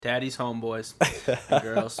Daddy's home, boys and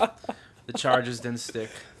girls. The charges didn't stick.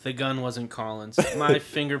 The gun wasn't Colin's. My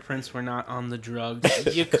fingerprints were not on the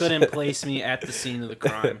drugs. You couldn't place me at the scene of the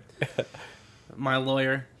crime. My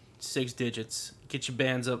lawyer, 6 digits. Get your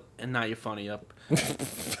bands up and not your funny up.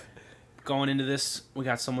 Going into this, we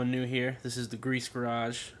got someone new here. This is the Grease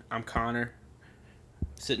Garage. I'm Connor.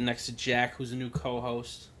 Sitting next to Jack, who's a new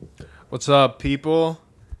co-host. What's up, people?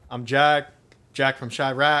 I'm Jack. Jack from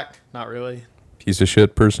Chirac. Not really. Piece of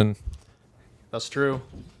shit person. That's true.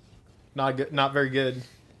 Not good. Not very good.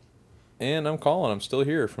 And I'm Colin. I'm still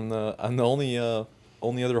here I'm the only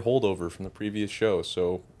other holdover from the previous show,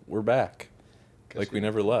 so we're back. Like we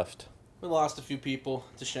never left. We lost a few people.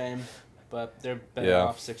 It's a shame, but they're better Yeah.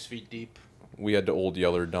 off 6 feet deep. We had to old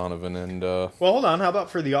yeller Donovan and Well, hold on. How about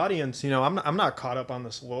for the audience? I'm not caught up on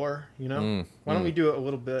this lore. Why don't we do it a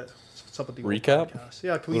little bit? What's up with the Recap? old podcast?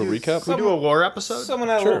 Yeah, can we Little do recap? Can we do a lore episode? Someone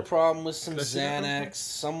had a Sure. little problem with some Can I see that real Xanax. quick?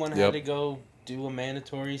 Someone Yep. had to go do a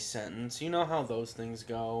mandatory sentence. You know how those things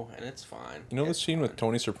go, and it's fine. you know the It's scene with fine.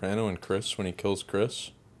 Tony Soprano and Chris when he kills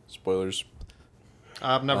Chris? Spoilers.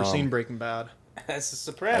 I've never Um, seen Breaking Bad. That's the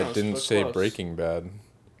Sopranos. I didn't but say close. Breaking Bad.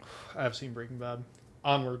 I have seen Breaking Bad.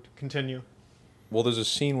 Onward. Continue. Well, there's a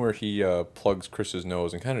scene where he plugs Chris's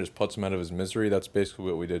nose and kind of just puts him out of his misery. That's basically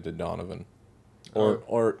what we did to Donovan.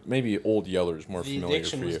 Or maybe Old Yeller's more The familiar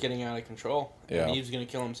addiction for was you. getting out of control. Yeah. And he was going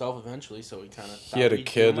to kill himself eventually, so he kind of He had a do him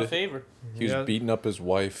kid. a favor. He was Yeah. beating up his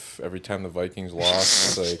wife every time the Vikings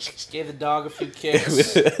lost. Like, Gave the dog a few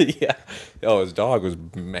kicks. yeah. Oh, his dog was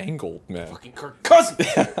mangled, man. Fucking Kirk Cousins.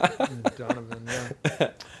 Donovan. Yeah.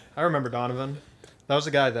 I remember Donovan. That was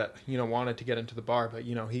the guy that wanted to get into the bar, but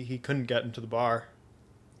he couldn't get into the bar.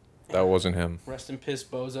 That wasn't him. Rest in piss,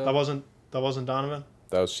 bozo. That wasn't Donovan.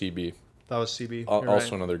 That was CB. That was CB. Also You're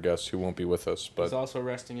right. another guest who won't be with us, He's but also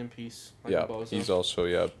resting in peace. Like yeah, a bozo. he's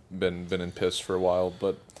also been in piss for a while.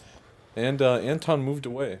 But Anton moved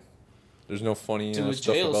away. There's no funny To a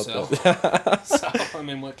stuff jail about cell. that. So, I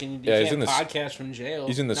mean, what can you do? Yeah, You he's can't in the podcast from jail.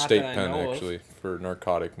 He's in the Not state that I pen know of. actually for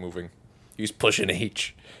narcotic moving. He's pushing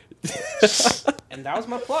H. And that was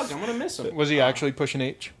my plug. I'm going to miss him. Was he actually pushing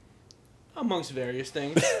H? Amongst various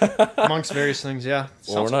things. Amongst various things, yeah.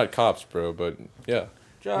 Well, we're not cops, bro, but yeah,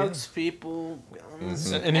 Drugs, people,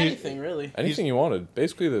 guns, And he- anything really. anything you wanted.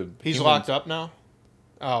 Basically, He's locked up now?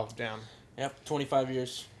 Oh, damn. Yep, 25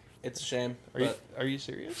 years. It's a shame. Are you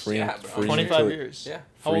serious? Free him, Yeah, bro. free him 25 till- years. Yeah.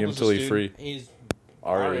 How Free old him was till this he's dude? free. He's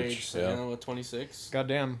Our age, so, yeah. 26.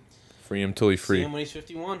 Goddamn. Free him till he's See free. him when he's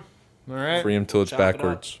 51. All right. Free him till it's Chop it up.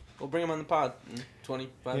 backwards. We'll bring him on the pod in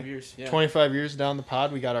 25 years. Yeah. 25 years down the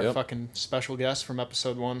pod, we got our Yep. fucking special guest from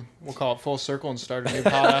episode 1. We'll call it Full Circle and start a new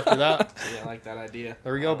pod after that. Yeah, I like that idea.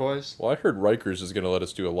 There we go, boys. Well, I heard Rikers is going to let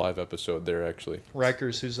us do a live episode there, actually.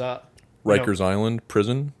 Rikers, who's that? Rikers Island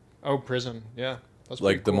prison. Oh, prison. Yeah. That's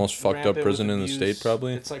Like pretty the cool. most fucked up Rampant prison with in the abuse. state,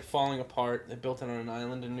 probably. It's like falling apart. They built it on an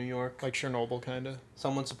island in New York. Like Chernobyl, kind of.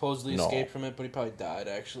 Someone supposedly No. escaped from it, but he probably died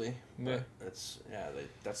actually. Yeah. But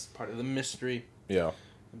that's part of the mystery. Yeah.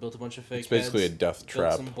 They built a bunch of fake. It's basically heads, a death built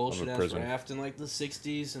trap some of bullshit a ass prison. raft in like the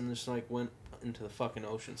 '60s, and just like went into the fucking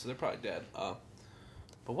ocean. So they're probably dead. But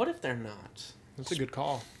what if they're not? That's a good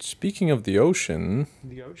call. Speaking of the ocean,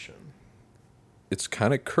 The ocean. it's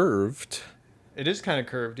kind of curved It is kind of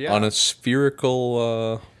curved, yeah. on a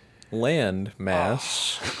spherical land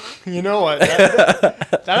mass. You know what?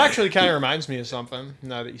 That actually kind of reminds me of something,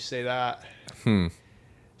 now that you say that.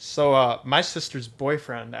 So, my sister's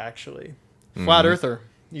boyfriend, actually. Flat Earther.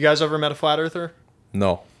 You guys ever met a flat earther?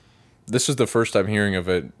 No. This is the first I'm hearing of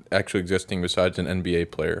it actually existing besides an NBA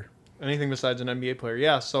player. Anything besides an NBA player?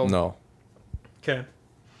 Yeah, so... No. Okay.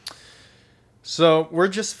 So, we're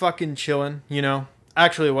just fucking chilling,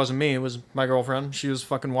 Actually, it wasn't me. It was my girlfriend. She was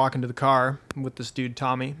fucking walking to the car with this dude,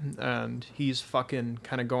 Tommy, and he's fucking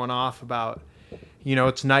kind of going off about,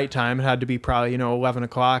 it's nighttime. It had to be probably, 11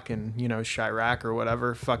 o'clock in, Chirac or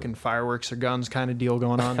whatever. Fucking fireworks or guns kind of deal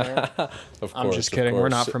going on there. Of course. I'm just of kidding. We're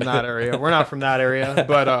course. not from that area. We're not from that area.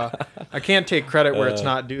 But I can't take credit where it's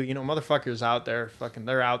not due. Motherfuckers out there, fucking,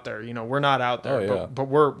 they're out there. We're not out there, Oh, yeah. but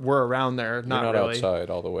we're around there. You're Not not really. outside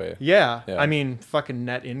all the way. Yeah. Yeah. I mean, fucking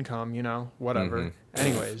net income, whatever.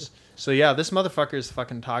 Anyways. So, yeah, this motherfucker is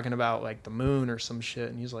fucking talking about, like, the moon or some shit.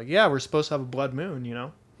 And he's like, yeah, we're supposed to have a blood moon,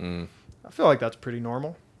 I feel like that's pretty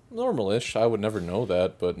normal. Normal-ish. I would never know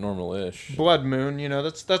that, but normal-ish. Blood moon,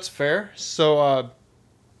 that's fair. So,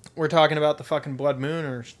 we're talking about the fucking blood moon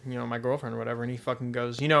or, my girlfriend or whatever. And he fucking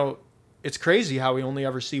goes, it's crazy how we only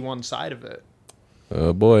ever see one side of it.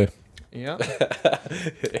 Oh, boy. Yeah.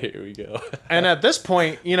 Here we go. And at this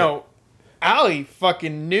point, Allie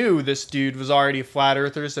fucking knew this dude was already a flat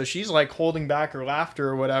earther, so she's like holding back her laughter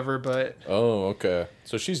or whatever, but Oh, okay.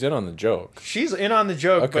 So she's in on the joke. she's in on the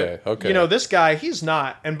joke. Okay, but, okay. You know, this guy, he's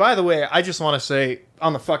not. And by the way, I just want to say,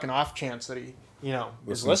 on the fucking off chance that he, you know,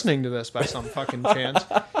 is listening to this by some fucking chance,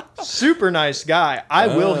 super nice guy. I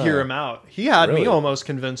will hear him out. He had me Really? almost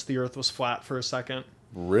convinced the earth was flat for a second.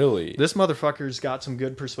 Really? This motherfucker's got some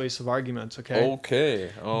good persuasive arguments, okay?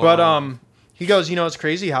 Okay. Oh. But he goes, you know, it's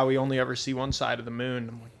crazy how we only ever see one side of the moon.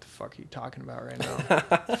 I'm like, the fuck are you talking about right now?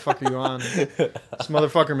 The fuck are you on? This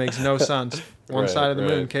motherfucker makes no sense. One Right, side of the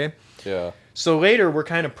moon, right. okay? Yeah. So later we're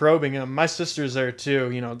kind of probing him. My sister's there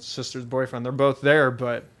too, you know, sister's boyfriend. They're both there,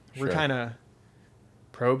 but we're Sure. kind of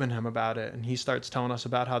probing him about it, and he starts telling us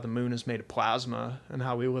about how the moon is made of plasma and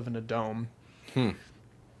how we live in a dome.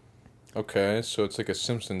 Okay, so it's like a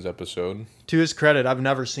Simpsons episode. To his credit, I've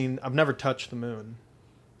never touched the moon.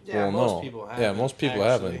 Yeah, Well, most no. people haven't. Yeah, most people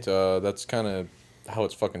actually. haven't. That's kind of how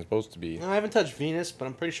it's fucking supposed to be. No, I haven't touched Venus, but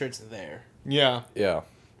I'm pretty sure it's there. Yeah. Yeah.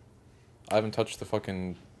 I haven't touched the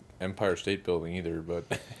fucking Empire State Building either,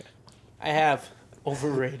 but I have.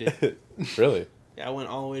 Overrated. really. Yeah, I went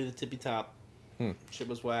all the way to the tippy top. Shit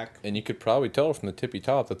was whack. And you could probably tell from the tippy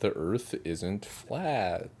top that the Earth isn't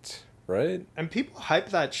flat, right? And people hype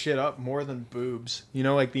that shit up more than boobs. You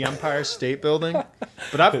know, like the Empire State Building.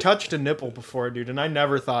 But I've touched a nipple before, dude, and I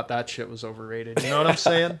never thought that shit was overrated. You know what I'm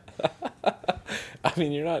saying? I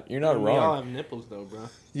mean, you're not We all wrong. have nipples, though, bro.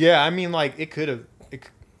 Yeah, I mean, like, it could have...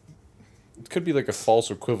 It could be like a false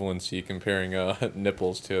equivalency comparing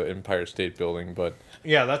nipples to Empire State Building, but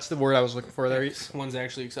Yeah, that's the word I was looking for there. One's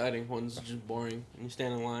actually exciting. One's just boring. And you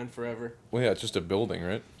stand in line forever. well, yeah, it's just a building,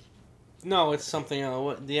 right? No, it's something else.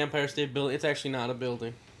 What the Empire State Building? It's actually not a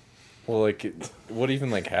building. Well, like, what even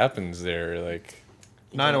like happens there? Like,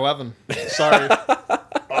 9/11. Sorry.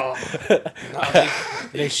 No,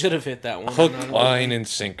 they should have hit that one. hook, No, no. line, and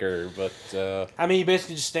sinker. But I mean, you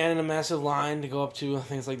basically just stand in a massive line to go up to, I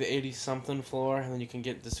think it's like the 80-something floor, and then you can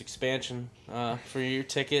get this expansion for your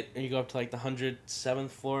ticket, and you go up to like the 107th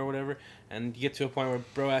floor or whatever, and you get to a point where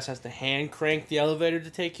bro-ass has to hand crank the elevator to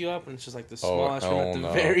take you up, and it's just like the smallest room at hell the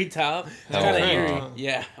no. very top. It's Hell kind of no. eerie.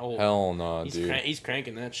 Yeah. Oh, hell no, he's, dude. he's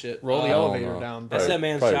cranking that shit. Roll the Hell elevator no. down. That's Probably- that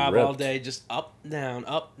man's probably job all ripped. day, just up, down,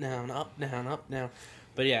 up, down, up, down, up, down.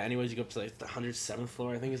 But yeah, anyways, you go up to like the 107th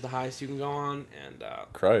floor, I think is the highest you can go on, and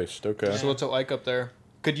Christ, okay. So what's it like up there?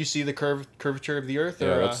 Could you see the curvature of the Earth? Yeah,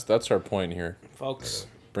 or, that's our point here. folks,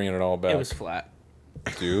 Bringing it all back, it was flat.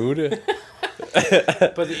 dude.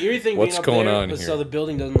 But the eerie thing What's being up going there on was here? so the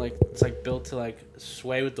building doesn't like it's like built to like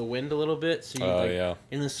sway with the wind a little bit. So you Oh, like yeah.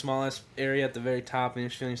 in the smallest area at the very top, and you're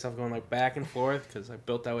feeling yourself going like back and forth because I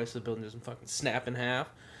built that way so the building doesn't fucking snap in half.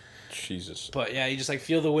 Jesus. But yeah, you just like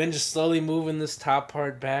feel the wind just slowly moving this top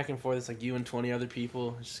part back and forth. It's like you and 20 other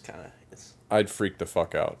people. It's just kind of I'd freak the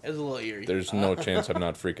fuck out. it was a little eerie. There's no chance I'm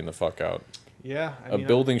not freaking the fuck out. Yeah. A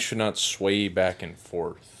building should not sway back and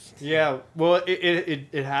forth. Yeah. Well,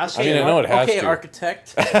 it has to. I mean, I know it has okay, to.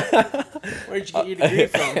 architect. Where'd you get your degree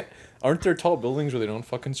from? Aren't there tall buildings where they don't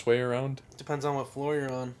fucking sway around? Depends on what floor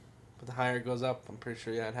you're on. But the higher it goes up, I'm pretty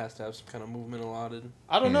sure, yeah, it has to have some kind of movement allotted.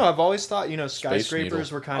 I don't know. I've always thought, Needle.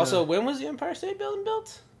 skyscrapers were kind Also, of when was the Empire State Building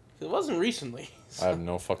built? It wasn't recently. I have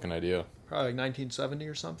no fucking idea. probably like 1970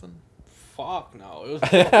 or something. Fuck no, it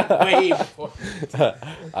was way before.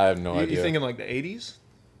 I have no You idea. thinking like the 80s?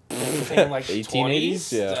 Thinking like 1880s?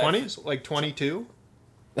 20s? Yeah. 20s? Like 22?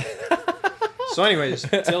 So, anyways,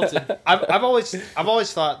 Tilted. I've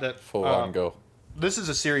always thought that Full on go. this is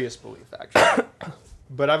a serious belief actually,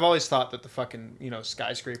 but I've always thought that the fucking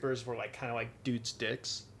skyscrapers were like kind of like dudes'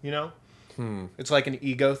 dicks. You know, it's like an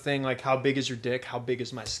ego thing. Like, how big is your dick? How big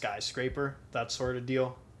is my skyscraper? That sort of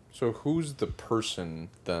deal. So who's the person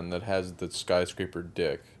then that has the skyscraper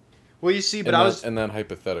dick? Well, you see, but And I that, was and that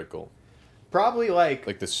hypothetical, probably like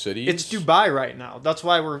like the city. it's Dubai right now. That's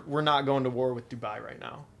why we're not going to war with Dubai right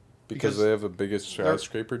now. because they have the biggest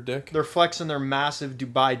skyscraper dick. They're flexing their massive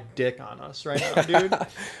Dubai dick on us right now, dude. How about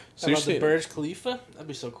Seriously, the Burj Khalifa? That'd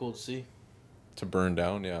be so cool to see. to burn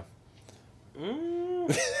down, yeah.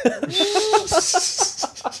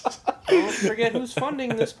 Don't forget who's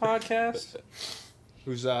funding this podcast.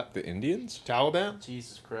 Who's that? The Indians, Taliban?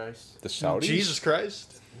 Jesus Christ. the Saudis, Jesus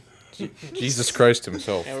Christ. Jesus Christ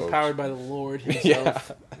himself. And we're folks. powered by the Lord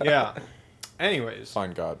himself. Yeah. Anyways.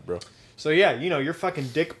 Find God, bro. So yeah, your fucking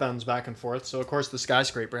dick bends back and forth, so of course the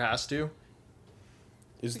skyscraper has to.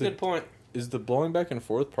 Is That's a good point. is the blowing back and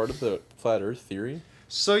forth part of the flat Earth theory?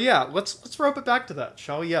 So yeah, let's rope it back to that,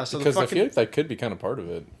 shall we? Yeah, so Because the I fucking feel like that could be kind of part of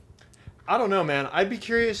it. I don't know, man. I'd be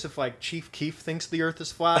curious if like Chief Keef thinks the earth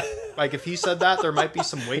is flat. Like if he said that, there might be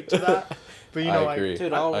some weight to that. But you know, I agree.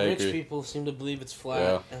 Dude, all I rich agree. people seem to believe it's flat,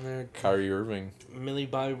 Yeah. and they're Kyrie Irving. Millie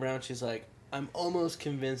Bobby Brown. She's like, I'm almost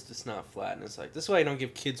convinced it's not flat, and it's like this is why I don't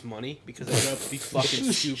give kids money because they grow up to be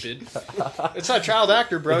fucking stupid. it's that child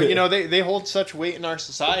actor, bro. You know, they hold such weight in our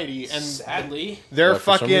society, and Sadly, they're Yeah,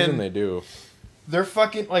 for some reason fucking. they do. They're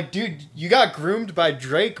fucking like, dude, you got groomed by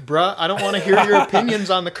Drake, bruh. I don't want to hear your opinions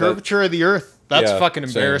on the curvature of the earth. That's Yeah, fucking same.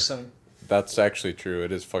 embarrassing. That's actually true.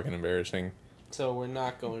 It is fucking embarrassing. so we're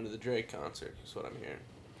not going to the Drake concert. Is what I'm hearing.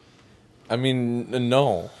 I mean,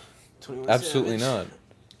 no, 21 absolutely Savage. not.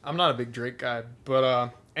 I'm not a big Drake guy,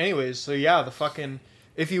 but anyways, so yeah, the fucking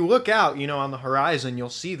if you look out, you know, on the horizon, you'll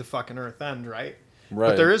see the fucking earth end, right? Right.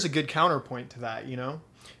 But there is a good counterpoint to that, you know?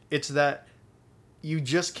 It's that you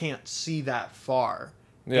just can't see that far.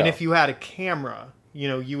 Yeah. And if you had a camera, you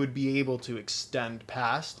know, you would be able to extend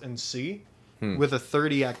past and see with a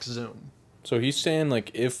 30x zoom. So he's saying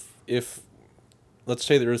like if let's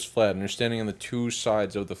say there is flat and you're standing on the two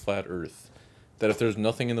sides of the flat Earth, that if there's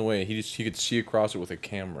nothing in the way, he could see across it with a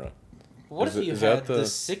camera. What Is if it- you is that had the- the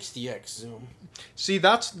 60x zoom? See,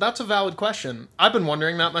 that's a valid question. I've been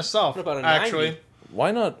wondering that myself. What about a actually? 90?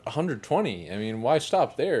 Why not 120? I mean, why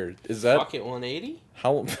stop there? Is that Fuck it, 180?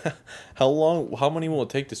 how how many will it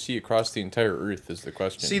take to see across the entire Earth? Is the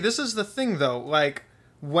question. See, this is the thing though. Like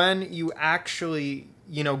when you actually,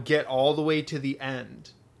 you know, get all the way to the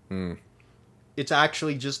end, it's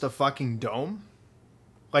actually just a fucking dome.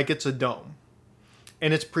 Like it's a dome.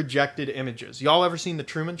 And it's projected images. Y'all ever seen The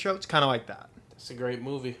Truman Show? It's kind of like that. It's a great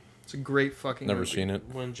movie. It's a great fucking Never movie. seen it.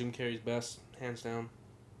 One of Jim Carrey's best, hands down.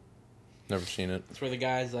 Never seen it. It's where the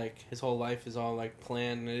guy's like, his whole life is all like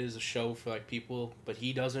planned, and it is a show for like people, but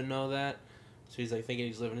he doesn't know that. So he's like thinking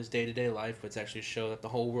he's living his day-to-day life, but it's actually a show that the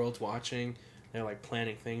whole world's watching. They're like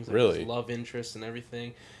planning things, like Really? his love interest and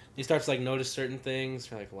everything. He starts like notice certain things,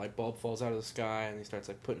 like a light bulb falls out of the sky, and he starts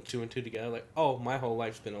like putting two and two together, like, oh, my whole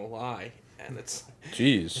life's been a lie, and it's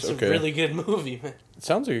Jeez. Okay. a really good movie, man. It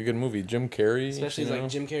sounds like a good movie. Jim Carrey. Especially you know? like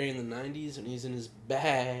Jim Carrey in the '90s, and he's in his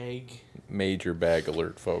bag. Major bag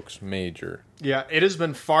alert, folks. Major. Yeah, it has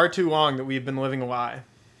been far too long that we've been living a lie.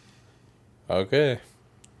 Okay.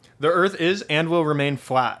 The earth is and will remain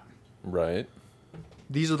flat. Right.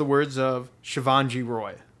 These are the words of Shivanji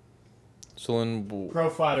Roy, So then, pro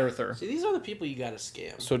flat earther. See, these are the people you gotta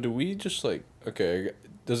scam. so do we just like okay?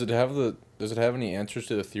 Does it have any answers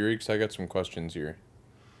to the theory? Because I got some questions here.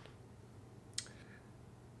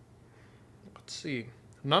 Let's see.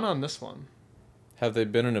 None on this one. Have they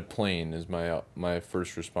been in a plane? Is my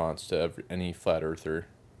first response to any flat earther.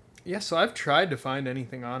 Yeah, so I've tried to find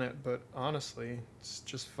anything on it, but honestly, it's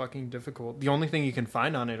just fucking difficult. The only thing you can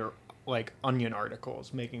find on it are like Onion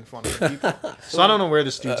articles making fun of people. So I don't know where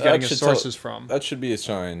this dude's getting his sources from. That should be a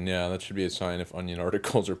sign. Yeah, that should be a sign if Onion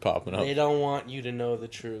articles are popping up. They don't want you to know the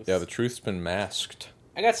truth. Yeah, the truth's been masked.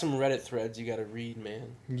 I got some Reddit threads you gotta read,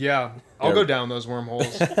 man. Yeah, I'll Yeah. go down those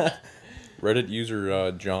wormholes. Reddit user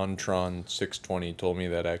JohnTron620 told me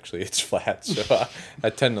that actually it's flat, so I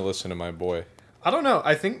tend to listen to my boy. I don't know.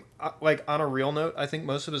 I think, like, on a real note, I think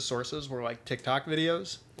most of his sources were like TikTok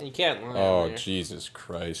videos. And you can't lie. Oh, on there. Jesus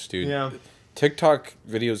Christ, dude. Yeah. TikTok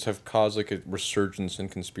videos have caused like a resurgence in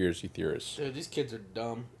conspiracy theorists. Dude, these kids are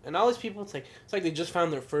dumb. And all these people, it's like they just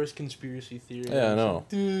found their first conspiracy theory. Yeah, I know.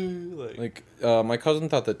 Dude, Like, my cousin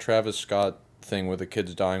thought that Travis Scott thing with the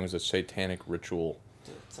kids dying was a satanic ritual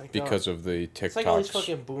it's like because of the TikToks. it's like all these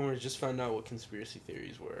fucking boomers just found out what conspiracy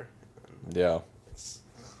theories were. Yeah. It's,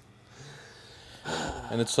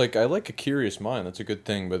 And it's like, I like a curious mind. That's a good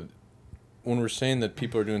thing. But when we're saying that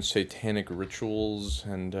people are doing satanic rituals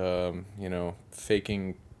and, you know,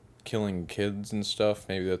 faking killing kids and stuff,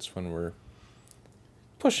 maybe that's when we're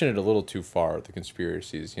pushing it a little too far, the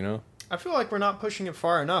conspiracies, you know? I feel like we're not pushing it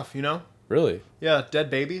far enough, you know? Really? Yeah, dead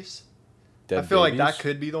babies. Dead I feel like babies? that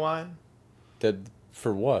could be the line. Dead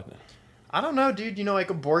for what? I don't know, dude. You know, like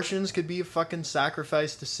abortions could be a fucking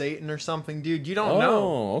sacrifice to Satan or something, dude. You don't know.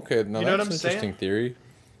 Oh, okay. Now You know that's what I'm an saying? interesting theory.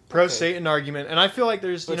 Pro Okay. Satan argument. And I feel like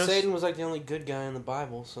there's, but you know, Satan was like the only good guy in the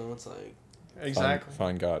Bible, so it's like, exactly.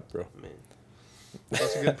 Find God, bro. I mean,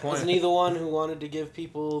 That's a good point. wasn't he the one who wanted to give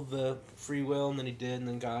people the free will, and then he did, and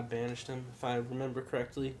then God banished him, if I remember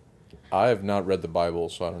correctly? I have not read the Bible,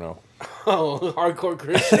 so I don't know. Oh, hardcore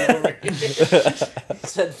Christian over here.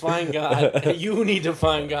 Said, find God. You need to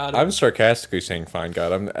find God. I'm sarcastically saying find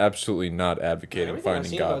God. I'm absolutely not advocating Everything I've finding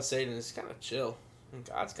seen God. about Satan is kind of chill. And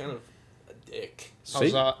God's kind of a dick.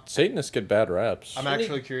 How's that? Satanists get bad raps. I'm Didn't he-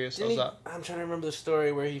 actually curious. Didn't How's he- that? I'm trying to remember the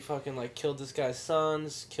story where he fucking like killed this guy's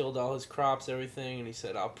sons, killed all his crops, everything, and he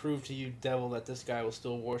said, "I'll prove to you, devil, that this guy will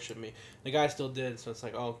still worship me." The guy still did, so it's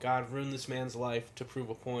like, oh, God ruined this man's life to prove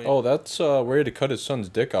a point. Oh, that's where he had to cut his son's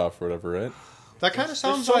dick off or whatever, right? That kind of There's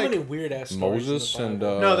sounds so like many weird ass Moses and,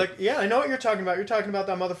 no. Yeah, I know what you're talking about. You're talking about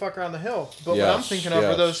that motherfucker on the hill. But what I'm Yes, thinking of are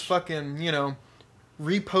yes. those fucking,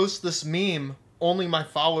 repost this meme. Only my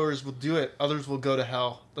followers will do it. Others will go to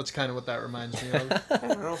hell. That's kind of what that reminds me of.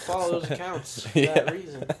 I don't follow those accounts for that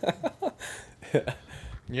reason.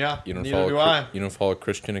 Yeah, You don't neither follow do I. you don't follow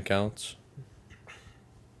Christian accounts.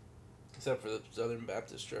 Except for the Southern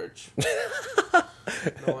Baptist Church.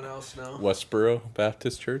 No one else, no. Westboro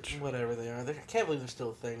Baptist Church. Whatever they are. I can't believe they're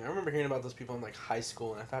still a thing. I remember hearing about those people in like high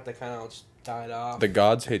school, and I thought they kind of just died off. The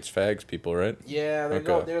Gods Hates Fags people, right? Yeah, they Okay.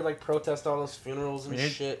 go. They would like protest all those funerals and Yeah.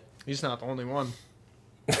 shit. He's not the only one.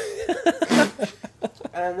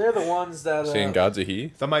 And they're the ones that. Saying God's a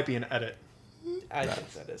he? That might be an edit. I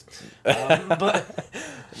think that is. But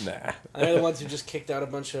Nah. they're the ones who just kicked out a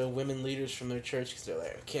bunch of women leaders from their church because they're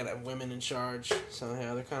like, can't have women in charge. So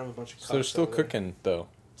yeah, they're kind of a bunch of. So they're cucks still over there. cooking though.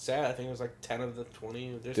 Sad. I think it was like 10 of the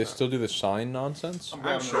 20. There's They not- still do the sign nonsense?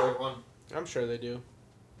 I'm sure. I'm sure they do.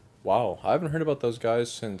 Wow, I haven't heard about those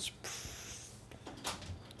guys since.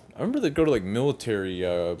 I remember they'd go to like military.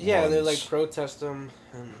 Yeah, they ones. like protest them.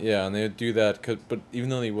 And Yeah, and they'd do that, but even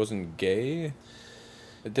though he wasn't gay,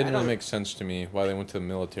 it didn't I really don't- make sense to me why they went to the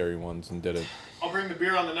military ones and did it. I'll bring the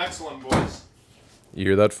beer on the next one, boys. You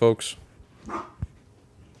hear that, folks?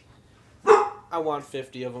 I want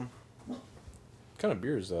 50 of them. What kind of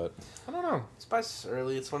beer is that? I don't know. It's by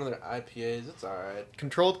Surly. It's one of their IPAs. It's alright.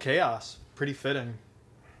 Controlled chaos. Pretty fitting.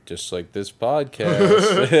 Just like this podcast.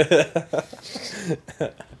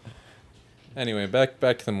 Anyway, back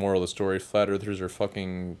to the moral of the story. Flat earthers are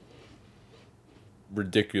fucking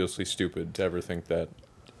ridiculously stupid to ever think that.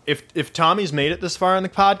 If Tommy's made it this far in the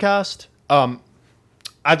podcast,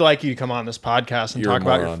 I'd like you to come on this podcast and You're a talk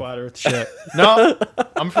about your moron. flat Earth shit. No,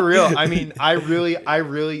 I'm for real. I mean, I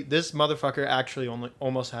really, this motherfucker actually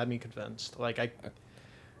almost had me convinced. Like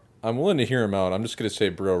I'm willing to hear him out. I'm just gonna say,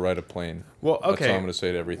 bro, ride a plane. well, That's all okay. I'm gonna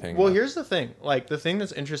say to everything. Well, here's the thing. Like the thing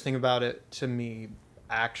that's interesting about it to me,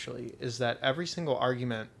 actually, is that every single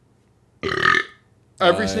argument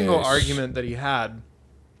that he had,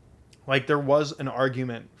 like there was an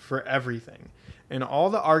argument for everything. And all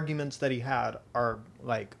the arguments that he had are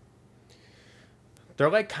like, they're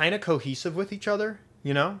like kind of cohesive with each other,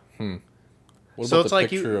 you know? What so about it's the like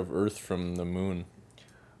picture of Earth from the moon?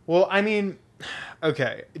 Well, I mean,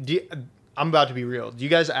 okay. I'm about to be real. Do you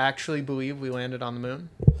guys actually believe we landed on the moon?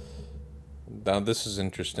 Now this is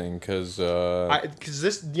interesting because Because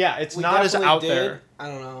it's We not as definitely out did. there. I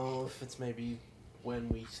don't know if it's maybe when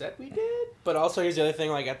we said we did. But also, here's the other thing.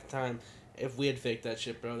 Like, at the time, if we had faked that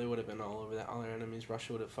shit, bro, they would have been all over that. All our enemies,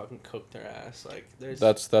 Russia would have fucking cooked their ass. Like, there's...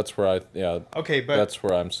 that's where Okay, but that's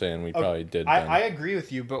where I'm saying we probably did. Then. I agree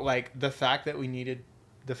with you, but like the fact that we needed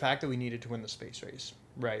to win the space race,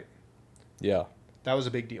 right? Yeah. That was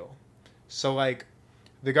a big deal. So like,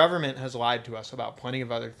 the government has lied to us about plenty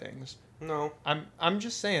of other things. No. I'm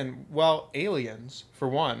just saying. Well, aliens for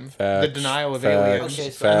one. The Facts, denial of facts, aliens. Okay,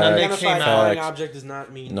 so and then an they identified came flying out. object does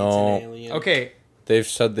not mean No. it's an alien. Okay, They've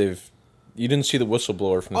said You didn't see the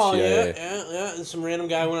whistleblower from the Oh, CIA. yeah. And some random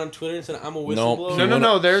guy went on Twitter and said, I'm a No, whistleblower.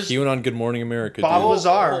 No, there's He went on Good Morning America. Bob dude.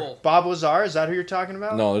 Lazar. Oh. Bob Lazar, is that who you're talking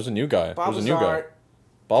about? No, there's a new guy. Bob There's a new guy. Lazar,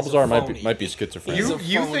 Bob is a Lazar phony. might be schizophrenic. He's You a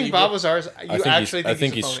you phony, think but- Bob Lazar's? You actually I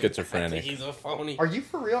think he's a phony? I think schizophrenic. he's a phony. Are you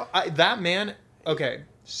for real? That man. Okay,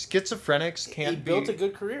 schizophrenics can't He be. built a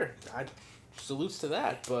good career. I salutes to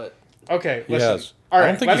that, but Okay, He listen. has. All I right,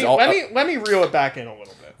 don't think let he's me all- let me reel it back in a little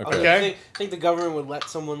bit. Okay. Okay. I think the government would let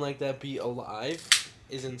someone like that be alive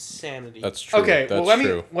is insanity. That's true. Okay. That's Well,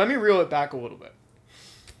 true. let me reel it back a little bit.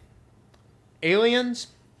 Aliens.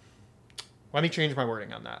 Let me change my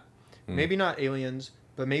wording on that. Maybe not aliens,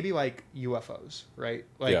 but maybe like UFOs, right?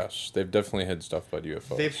 Like Yes, they've definitely hid stuff about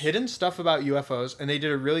UFOs. they've hidden stuff about UFOs, and they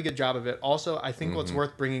did a really good job of it. Also, I think Mm-hmm. what's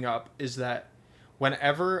worth bringing up is that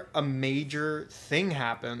whenever a major thing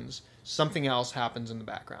happens, something else happens in the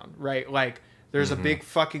background, right? Like there's Mm-hmm. a big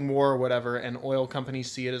fucking war or whatever, and oil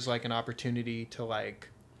companies see it as like an opportunity to like,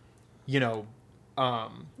 You know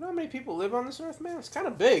how many people live on this earth, man? It's kind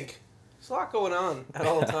of big. There's a lot going on at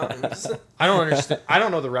all times. I don't understand. I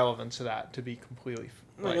don't know the relevance of that, to be completely.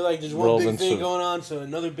 No, you're like, there's one big relevance thing of- going on, so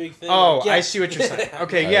another big thing. Oh, Like, yeah. I see what you're saying.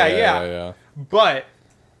 Okay, yeah. yeah. But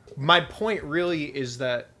my point really is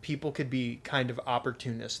that people could be kind of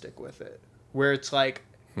opportunistic with it, where it's like,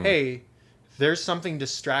 hey, there's something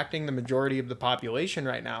distracting the majority of the population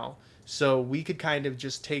right now, So we could kind of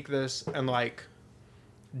just take this and like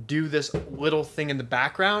do this little thing in the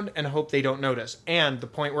background and hope they don't notice. And the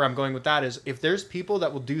point where I'm going with that is if there's people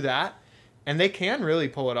that will do that and they can really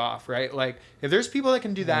pull it off, right? Like if there's people that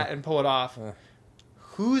can do that and pull it off,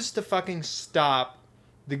 who's to fucking stop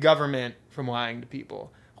the government from lying to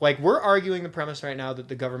people? Like we're arguing the premise right now that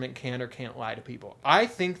the government can or can't lie to people. I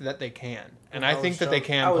think that they can. And I think that they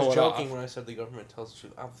can pull it off. I was joking when I said the government tells the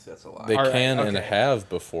truth. Obviously that's a lie. They All right, can and okay. have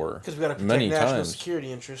before. Because we got to protect many national times.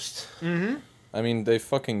 security interest. Mm-hmm. I mean, they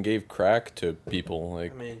fucking gave crack to people.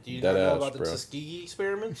 Like, I mean, do you dead not know ass, about the bro. Tuskegee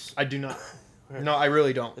experiments? I do not. No, I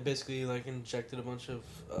really don't. They basically like injected a bunch of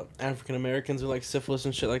African Americans with like syphilis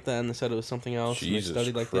and shit like that, and they said it was something else. Jesus and they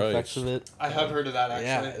studied like the effects Christ. of it. I have heard of that actually.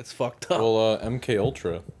 Yeah, it's fucked up. Well, MK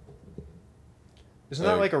Ultra. Isn't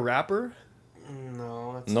that like a rapper?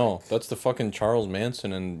 No, that's No, like, that's the fucking Charles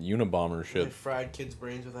Manson and Unabomber they shit. fried kids'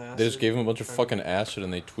 brains with acid. They just gave him a bunch of fucking acid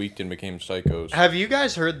and they tweaked and became psychos. Have you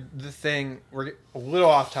guys heard the thing? We're a little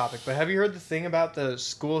off topic, but have you heard the thing about the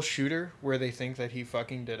school shooter where they think that he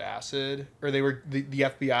fucking did acid, or they were the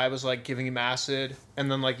FBI was like giving him acid, and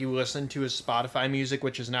then like you listen to his Spotify music,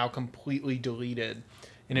 which is now completely deleted,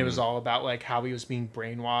 and it was all about like how he was being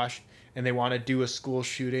brainwashed, and they want to do a school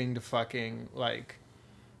shooting to fucking like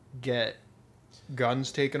get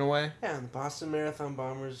guns taken away. Yeah, and the Boston Marathon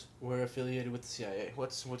bombers were affiliated with the CIA.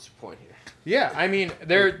 What's your point here? Yeah, I mean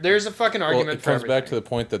there's a fucking argument. Well, it for comes back to everything. the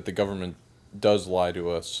point that the government does lie to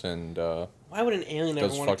us and Why would an alien ever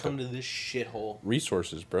That's want to fucked come up. to this shithole?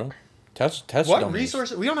 resources, bro. Test What dummies.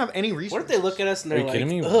 resources? We don't have any resources. What if they look at us and Are they're you like, kidding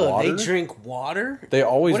me? ugh, Water? they drink water? They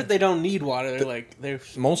always. What if they don't need water? They're like, they're...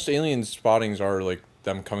 Most alien spottings are like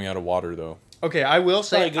them coming out of water, though. Okay, I will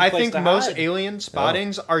say, Probably a good I place think to most hide. alien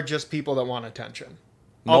spottings are just people that want attention.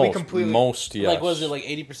 I'll be completely... Most, yes. Like, was it like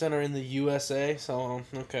 80% are in the USA? So,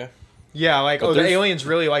 okay. Yeah, like, But oh, the there's- aliens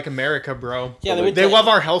really like America, bro. Yeah, they went They to- love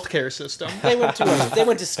our healthcare system. They went to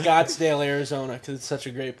Scottsdale, Arizona, because it's such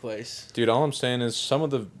a great place. Dude, all I'm saying is some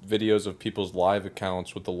of the videos of people's live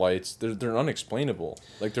accounts with the lights, they're unexplainable.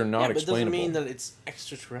 Like, they're not Yeah, but it doesn't explainable. mean that it's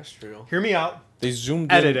extraterrestrial. Hear me out. They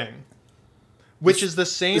zoomed in. Editing. Which is the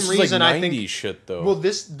same This is reason like I 90s think... shit, though. Well,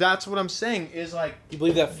 that's what I'm saying, is like... You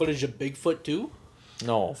believe that footage of Bigfoot, too?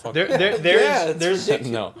 no, fuck There's Yeah, it's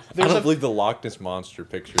no. I there's don't a- believe the Loch Ness Monster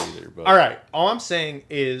picture either. But All right, all I'm saying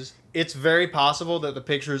is it's very possible that the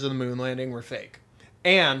pictures of the moon landing were fake.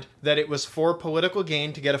 And that it was for political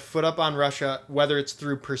gain to get a foot up on Russia, whether it's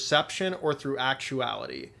through perception or through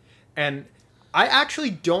actuality. And I actually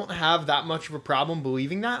don't have that much of a problem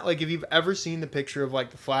believing that. Like, if you've ever seen the picture of, like,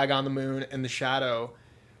 the flag on the moon and the shadow,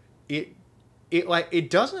 it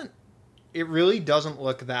really doesn't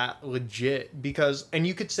look that legit. Because, and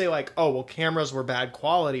you could say, like, oh, well, cameras were bad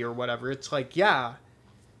quality or whatever. It's like, yeah,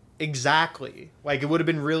 exactly. Like, it would have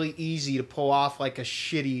been really easy to pull off, like, a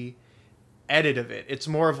shitty edit of it. It's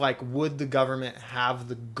more of like, would the government have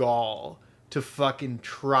the gall to fucking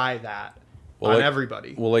try that on like,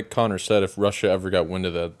 everybody? Well, like Connor said, if Russia ever got wind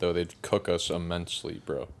of that, though, they'd cook us immensely,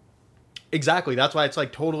 bro. Exactly. That's why it's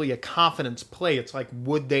like totally a confidence play. It's like,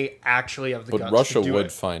 would they actually have the But guts Russia to do would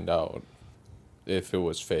it? find out if it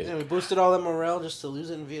was fake. Yeah, we boosted all that morale just to lose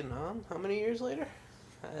it in Vietnam. How many years later?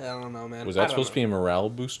 I don't know, man. Was that supposed to be a morale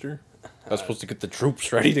booster? That's supposed to get the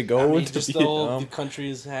troops ready to go I mean, into just the whole Vietnam? the country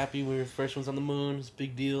is happy. We were the first ones on the moon. It's a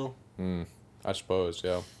big deal. I suppose,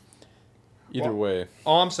 yeah. Either Well, way.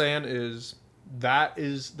 All I'm saying is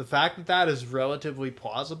the fact that is relatively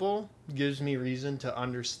plausible gives me reason to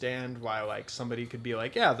understand why, like, somebody could be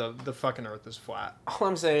like, yeah, the fucking earth is flat. All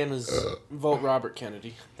I'm saying is vote Robert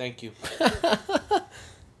Kennedy. Thank you.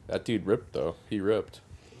 That dude ripped, though. He ripped.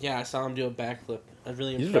 Yeah, I saw him do a backflip. I was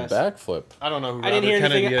really He did impressed. a backflip. I don't know who I didn't Robert hear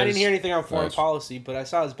Kennedy anything. is. I didn't hear anything on foreign Nice. policy, but I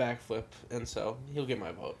saw his backflip, and so he'll get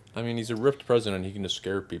my vote. I mean, he's a ripped president. He can just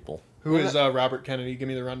scare people. Who is Robert Kennedy? Give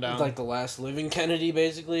me the rundown. He's like the last living Kennedy,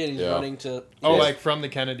 basically, and he's Yeah. running to. oh, he's- like from the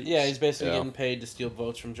Kennedys. yeah, he's basically Yeah. getting paid to steal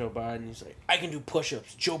votes from Joe Biden. He's like, I can do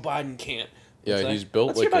push-ups. Joe Biden can't. Yeah, It's like, he's built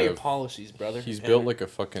let's like hear about a... your policies, brother. He's And- built like a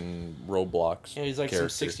fucking Roblox Yeah, he's like character.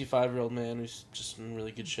 some 65-year-old man who's just in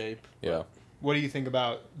really good shape. Yeah. What do you think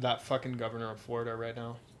about that fucking governor of Florida right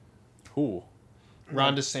now? Who?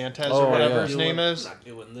 Ron DeSantis Oh, or whatever yeah. his name I'm is? not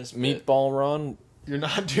doing this. bit. Meatball Ron? You're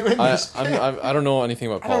not doing I this. bit. I don't know anything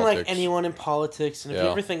about I don't politics. like anyone in politics, and if you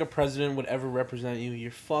Yeah. ever think a president would ever represent you,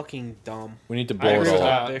 you're fucking dumb. We need to I blow it agree all with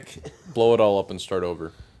up. that. Topic. Blow it all up and start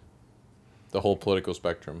over. The whole political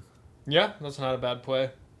spectrum. Yeah, that's not a bad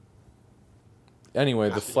play. Anyway,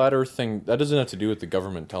 the flat earth thing, that doesn't have to do with the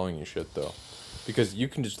government telling you shit, though. Because you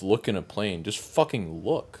can just look in a plane. Just fucking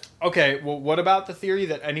look. Okay, well, what about the theory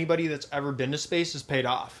that anybody that's ever been to space is paid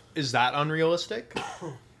off? Is that unrealistic?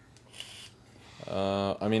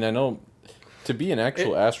 I mean, I know to be an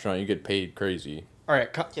actual astronaut, you get paid crazy. All right,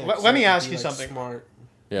 Yeah, let me you have ask to you be, like, something. Smart.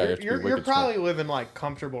 Yeah, you have to be You're wicked probably smart. living like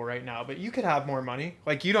comfortable right now, but you could have more money.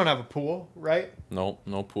 Like you don't have a pool, right? No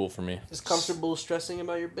pool for me. Is comfortable stressing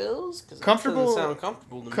about your bills? Because Comfortable- doesn't sound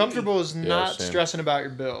comfortable to me. Comfortable is Yeah, not same. stressing about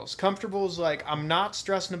your bills. Comfortable is like I'm not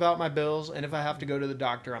stressing about my bills, and if I have to go to the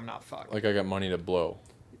doctor, I'm not fucked. Like I got money to blow.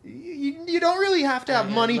 You don't really have to have I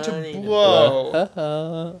got money to money to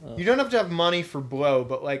blow. You don't have to have money for blow,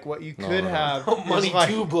 but like what you No, could no. have Money is like,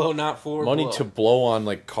 to blow, not for Money blow. to blow on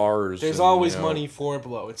like cars. There's and, always you know, money for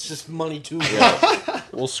blow. It's just money to blow.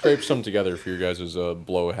 We'll scrape some together for your guys'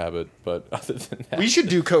 blow habit, but other than that, we should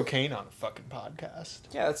do cocaine on a fucking podcast.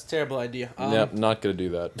 Yeah, that's a terrible idea. yeah, not gonna do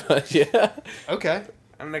that. But yeah, Okay.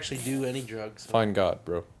 I don't actually do any drugs. find God,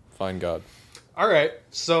 bro. Find God. All right.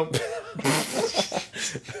 So,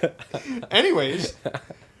 anyways.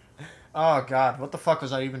 Oh God, what the fuck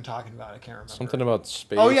was I even talking about? I can't remember. Something about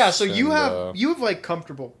space. Oh yeah, so and, you have like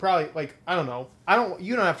comfortable, probably like I don't know.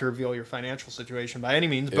 You don't have to reveal your financial situation by any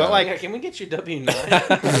means, Yeah. but like Yeah, can we get your W-9?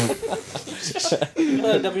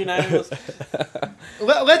 W-9 was...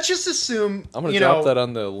 let's just assume I'm gonna you drop know, that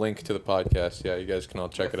on the link to the podcast. Yeah, you guys can all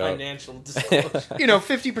check it out. Financial disclosure.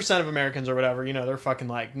 50% of Americans or whatever, they're fucking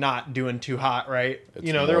like not doing too hot, right? It's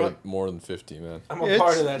they're more, like, more than 50, man. I'm a It's-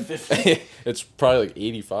 part of that 50. It's probably like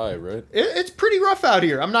 85, right? it's pretty rough out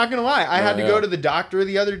here. I'm not gonna lie. I No, had to yeah. go to the doctor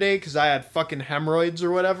the other day because I had fucking hemorrhoids or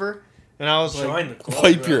whatever, and I was like, Join the club,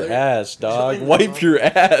 Wipe your brother. ass, dog. Join the Wipe club. your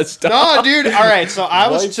ass, dog. "No, dude. All right." So I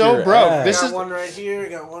was Wipe so your broke. ass. This Got is one right here.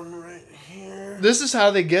 Got one right here. this is how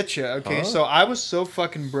they get you. Okay, Huh? so I was so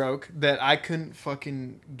fucking broke that I couldn't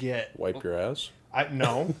fucking get. Wipe your ass.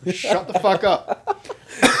 No, shut the fuck up.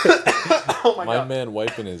 Oh my My god. man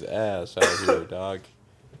wiping his ass out here, dog.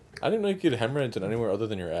 I didn't know you could hemorrhage in anywhere other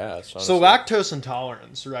than your ass. Honestly. So lactose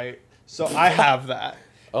intolerance, right? So I have that.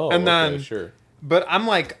 Oh, and okay, then- sure. But I'm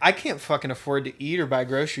like, I can't fucking afford to eat or buy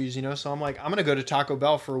groceries, So I'm like, I'm gonna go to Taco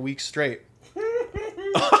Bell for a week straight.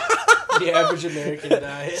 The average American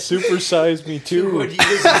diet. Supersize me too. Would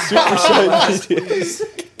use Supersize me too.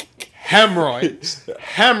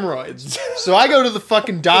 Hemorrhoids. So I go to the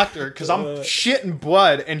fucking doctor because I'm shitting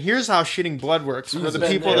blood. And here's how shitting blood works for the Jesus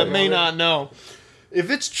people Christ. that may not know. If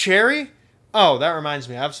it's cherry, oh, that reminds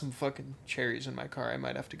me. I have some fucking cherries in my car I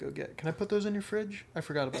might have to go get. Can I put those in your fridge? I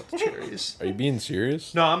forgot about the cherries. Are you being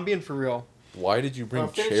serious? No, I'm being for real. Why did you bring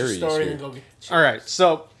Finish your cherries story here? and go get All right,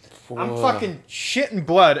 so I'm Whoa. fucking shitting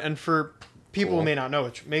blood. And for people Cool. who may not know,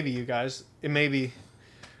 which maybe you guys, it may be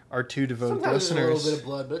our two devoted Sometimes there's a listeners. little bit of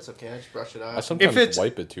blood, but it's okay. I just brush it I out. sometimes it's-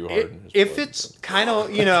 wipe it too hard. and just If blood. it's kind of,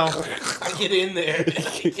 I get in there.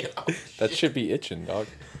 That should be itching, dog.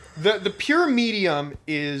 the pure medium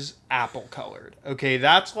is apple colored. Okay,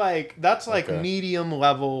 that's like Okay. medium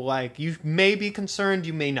level. Like you may be concerned,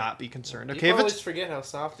 you may not be concerned. Okay, People if always it's forget how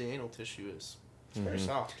soft the anal tissue is. It's very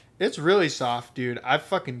soft. it's really soft, dude. I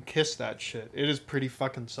fucking kissed that shit. It is pretty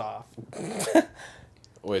fucking soft.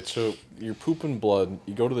 Wait, so you're pooping blood.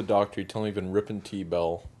 You go to the doctor. You tell him you've been ripping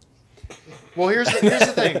T-Bell. Well, here's the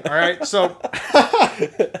thing. All right, so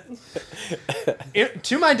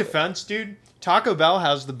to my defense, dude, Taco Bell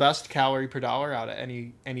has the best calorie per dollar out of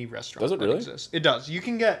any restaurant. Does it that really? exists. It does. You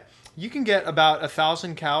can get about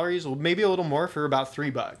 1,000 calories, or maybe a little more, for about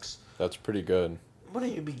 $3. That's pretty good. What do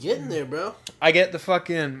you be getting there, bro? I get the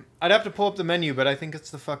fucking. I'd have to pull up the menu, but I think it's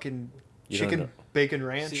the fucking You don't know. chicken bacon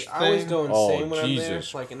ranch See, thing. I always go insane Oh, when I'm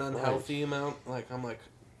Jesus there. Like an unhealthy amount. Like I'm like,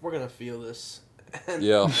 we're gonna feel this. And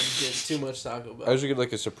Yeah. I get too much Taco Bell. I usually get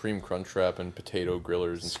like a Supreme Crunch Wrap and potato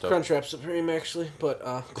grillers and stuff. Crunchwrap Supreme actually, but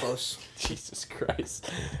close. Jesus Christ.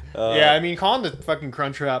 Yeah, I mean, calling the fucking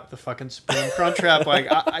Crunchwrap the fucking Supreme Crunchwrap, like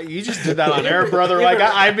you just did that on air, brother. Like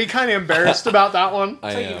I'd be kind of embarrassed about that one. I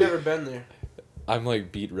It's like am. you've never been there. I'm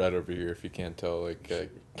like beat red over here. If you can't tell, like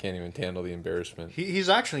can't even handle the embarrassment. He's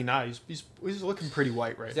actually not. He's looking pretty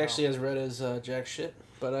white right It's now. actually as red as jack shit,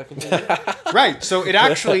 but continue. Right. So it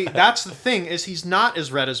actually that's the thing is he's not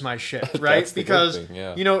as red as my shit, right? That's the good Because thing,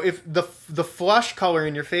 yeah. if the flush color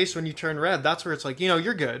in your face when you turn red, that's where it's like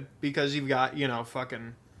you're good because you've got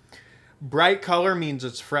fucking bright color means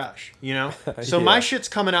it's fresh, So my Yeah. shit's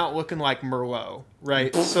coming out looking like Merlot,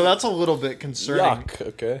 right? So that's a little bit concerning. Yuck.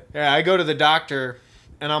 Okay. Yeah, I go to the doctor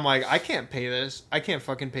and I'm like, I can't pay this. I can't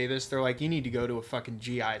fucking pay this. They're like, you need to go to a fucking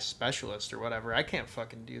GI specialist or whatever. I can't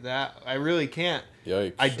fucking do that. I really can't.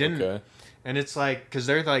 Yikes. I didn't. Okay. And it's like, because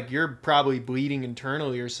they're like, you're probably bleeding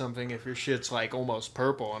internally or something if your shit's like almost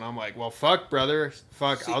purple. And I'm like, well, fuck, brother.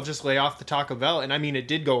 Fuck, I'll just lay off the Taco Bell. And I mean, it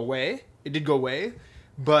did go away.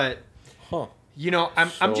 But, Huh.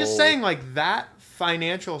 I'm just So- saying like that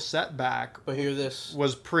financial setback But hear this.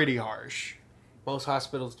 was pretty harsh. most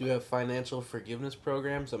hospitals do have financial forgiveness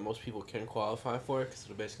programs that most people can qualify for because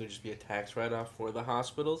it'll basically just be a tax write-off for the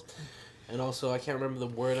hospitals. And also, I can't remember the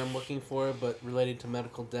word I'm looking for, but related to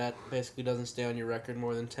medical debt, basically doesn't stay on your record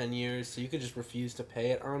more than 10 years, so you could just refuse to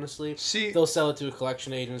pay it, honestly. See, They'll sell it to a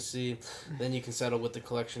collection agency, then you can settle with the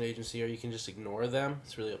collection agency, or you can just ignore them.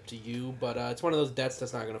 It's really up to you, but it's one of those debts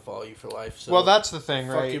that's not going to follow you for life. So well, that's the thing,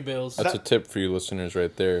 fuck right? your bills. That's a tip for you listeners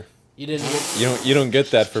right there. You didn't. You don't get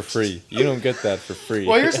that for free. You don't get that for free.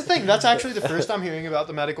 Well, here's the thing. That's actually the first I'm hearing about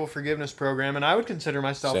the medical forgiveness program, and I would consider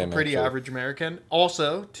myself Same, a pretty actually. average American.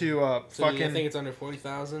 Also, to So I fucking... think it's under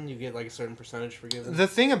 40,000. You get like a certain percentage forgiven. The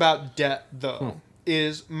thing about debt, though,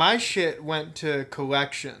 is my shit went to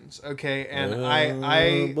collections, okay? And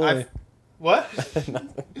I what?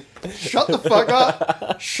 Shut the fuck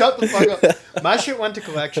up. Shut the fuck up. My shit went to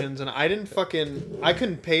collections, and I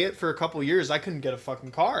couldn't pay it for a couple years. I couldn't get a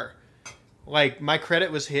fucking car. Like, my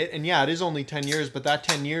credit was hit, and yeah, it is only 10 years, but that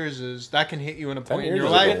 10 years that can hit you in a point in years your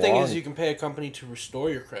is The a life. good thing long- is you can pay a company to restore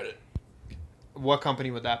your credit. What company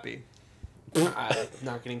would that be? I'm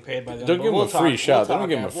not getting paid by them. Don't but give them we'll a free talk- shot. we'll They don't talk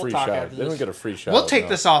give them a after- free we'll talk shot. after They don't this. get a free shot. We'll take no.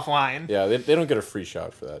 this offline. Yeah, they don't get a free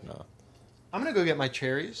shot for that, no. I'm going to go get my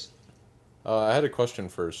cherries. I had a question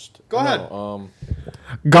first. Go ahead.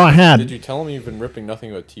 Go ahead. Did you tell him you've been ripping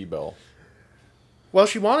nothing but T-Bell? Well,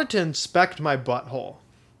 she wanted to inspect my butthole.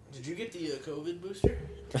 Did you get the COVID booster?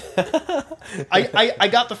 I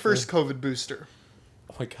got the first COVID booster.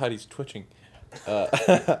 Oh my god, he's twitching.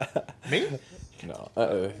 Me? No,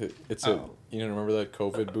 it's a. Oh. You don't remember that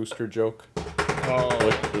COVID booster joke? Oh.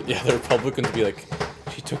 Like, yeah, the Republicans would be like,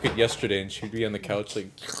 she took it yesterday, and she'd be on the couch like,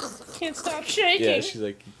 Can't stop shaking. yeah, she's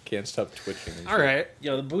like, can't stop twitching. And All shit. right.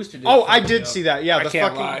 Yo, the booster did. Oh, fuck I me did up. see that. Yeah, I the can't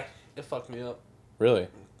fucking. lie. It fucked me up. Really?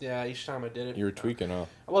 Yeah, each time I did it. You were tweaking, huh?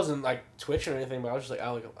 I wasn't like twitching or anything, but I was just like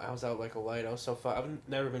I was out like a light. I was so I've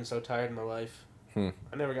never been so tired in my life. I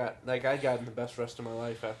never got I gotten the best rest of my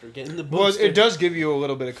life after getting the Well, booster. it does give you a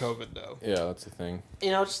little bit of COVID though. Yeah, that's the thing. You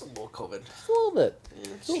know, just a little COVID. A little bit.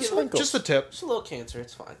 Just a tip. Just a little cancer.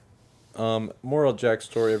 It's fine. Moral Jack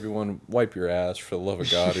story, everyone, wipe your ass for the love of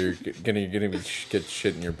God, or you're gonna get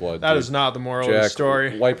shit in your blood. That dude. is not the moral of Jack, the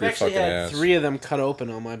story. wipe I've your actually fucking had ass. 3 of them cut open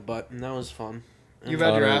on my butt, and that was fun. You've had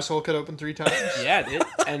your Connor. asshole cut open 3 times. Yeah, dude.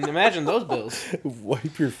 And imagine those bills.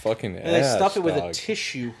 Wipe your fucking ass. And they stuff it with dog. a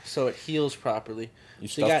tissue so it heals properly. You They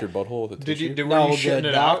stuffed got- your butthole with a Did tissue? you? Were No, you the shitting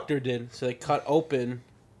it out? doctor did. So they cut open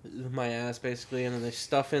my ass basically, and then they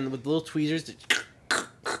stuff in with little tweezers.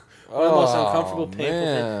 One of the most uncomfortable, painful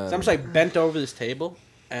man. things. So I'm just like bent over this table,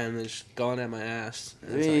 and they're just going at my ass.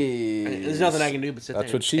 And it's like, there's nothing I can do but sit there.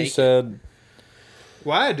 That's what and she take it. said.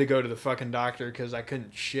 Well, I had to go to the fucking doctor because I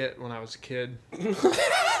couldn't shit when I was a kid.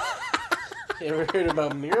 You ever heard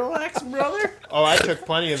about Miralax, brother? Oh, I took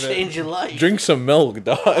plenty of it. Change your life. Drink some milk,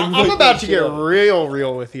 dog. I'm about to get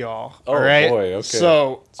real with y'all. Oh, all right? boy, okay.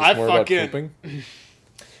 So Is this I more about fucking pooping?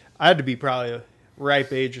 I had to be probably a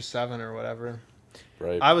ripe age of 7 or whatever.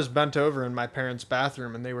 Right. I was bent over in my parents'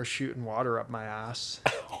 bathroom and they were shooting water up my ass.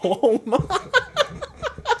 Oh my.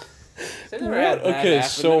 They never had that Okay, happen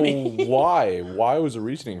so to me. why? Why was the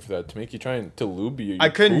reasoning for that? To make you to lube you? I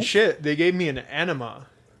couldn't poop? shit. They gave me an enema.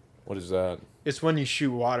 What is that? It's when you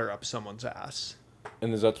shoot water up someone's ass.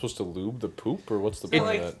 And is that supposed to lube the poop, or what's the Isn't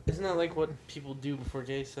point that, of like, that? isn't that like what people do before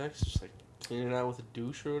gay sex? Just like clean it out with a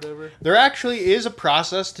douche or whatever? There actually is a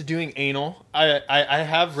process to doing anal. I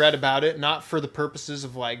have read about it, not for the purposes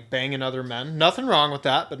of like banging other men. Nothing wrong with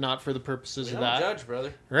that, but not for the purposes We of don't that. judge,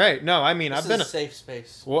 brother. Right? No, I mean This I've been is a safe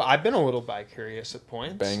space. I've been a little bi-curious at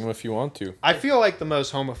points. Bang them if you want to. I feel like the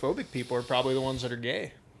most homophobic people are probably the ones that are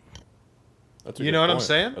gay. That's a You good know what I'm point.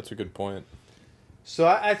 saying? That's a good point. So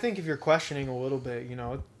I think if you're questioning a little bit,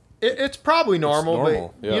 it's probably normal,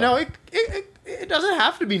 normal, but yeah. it doesn't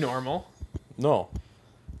have to be normal. No.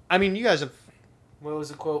 I mean, you guys have. What was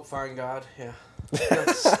the quote? Find God. Yeah.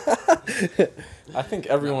 I think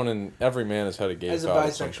every man has had a gay As a thought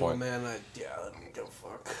at some bisexual point. man, I don't give a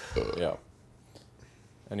fuck. Yeah.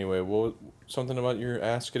 Anyway, something about your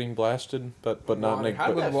ass getting blasted, but not in a How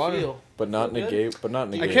did that water. feel? but not in a Feel gay good? but not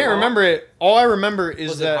in a I gay can't way. remember it. All I remember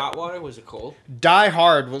is Was it that hot water? Was it cold? Die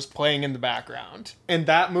Hard was playing in the background, and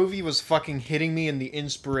that movie was fucking hitting me in the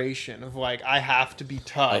inspiration of like I have to be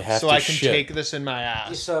tough I have so to I can shit. take this in my You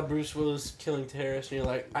ass. saw Bruce Willis killing terrorists, and you're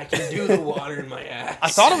like, I can do the water in my ass. I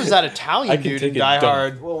thought it was that I Italian can dude take in a Die dump.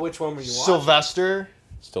 Hard, Well, which one were you watching? Sylvester.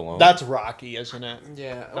 Stallone. That's Rocky, isn't it?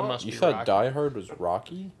 Yeah. That must You be thought Rocky. Die Hard was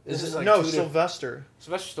Rocky? This is like No, two different- Sylvester.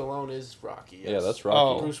 Sylvester Stallone is Rocky. Yes. Yeah, that's Rocky.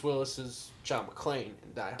 Oh. Bruce Willis is John McClane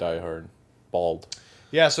in Die Hard. Die Hard. Bald.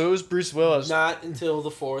 Yeah, so it was Bruce Willis. Not until the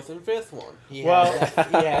 4th and 5th one. He Well-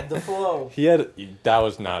 had the flow. That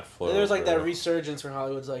was not flow. And there was like bro. that resurgence where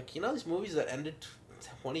Hollywood's like, you know these movies that ended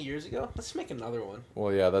 20 years ago? Let's make another one.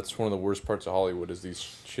 Well, yeah, that's one of the worst parts of Hollywood is these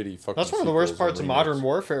shitty fucking. That's one of the worst sequels parts and of Modern remakes.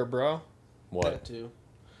 Warfare, bro. What? That too.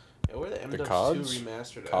 Yeah, where the MW2 CODs?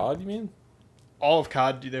 remastered at? COD? You mean? All of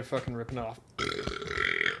COD, dude, they're fucking ripping it off.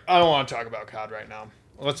 I don't want to talk about COD right now.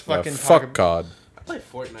 Let's fucking talk fuck COD. I play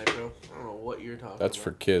Fortnite, bro. I don't know what you're talking That's for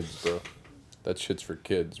about. kids, bro. That shit's for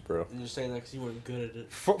kids, bro. And you're saying that because you weren't good at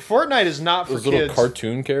it. Fortnite is not for Those little kids.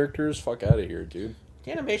 cartoon characters, fuck out of here, dude.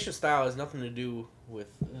 The animation style has nothing to do with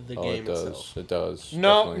the Oh, game it does. itself. It does.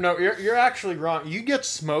 No, definitely. no, you're actually wrong. You get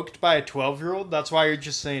smoked by a 12-year-old. That's why you're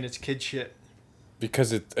just saying it's kid shit.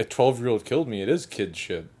 Because a 12-year-old killed me. It is kid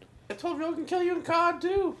shit. A 12-year-old can kill you in COD,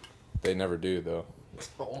 too. They never do, though.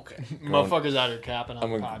 Oh, okay. Motherfuckers out here capping on I'm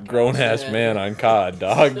the a podcast. grown-ass Yeah. man on COD,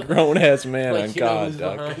 dog. Grown-ass man on Like, you know COD, who's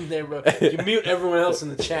dog. behind there, bro. You mute everyone else in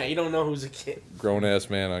the chat. You don't know who's a kid. Grown-ass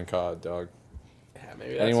man on COD, dog. Yeah,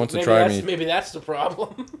 maybe Anyone wants to maybe try that's, me. Maybe that's the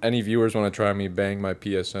problem. Any viewers want to try me, bang my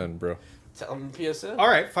PSN, bro. Tell them PSN. All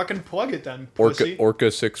right, fucking plug it then, Orca pussy. Orca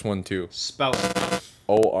 612. Spell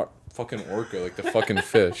it. Fucking orca, like the fucking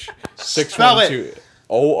fish. Spell it. 612.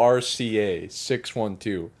 ORCA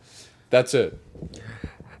 612. That's it.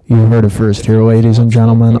 You heard it first here, ladies and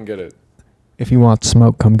Come gentlemen. get it. If you want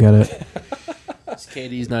smoke, come get it. This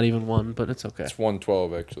KD's not even one, but it's okay. It's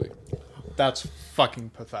 112 actually. That's fucking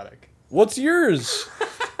pathetic. What's yours?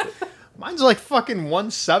 Mine's like fucking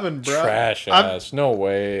 1.7, bro. Trash I'm- ass. No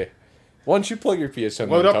way. Why don't you plug your PSN?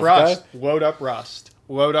 Load then, up tough Rust. guy? Load up Rust.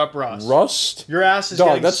 Load up Rust. Rust? Your ass is Dog,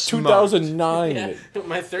 getting that's smoked. 2009. Yeah.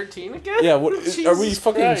 Am I 13 again? Yeah, what are we Jesus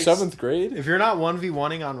fucking Christ. 7th grade? If you're not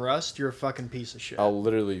 1v1ing on Rust, you're a fucking piece of shit. I'll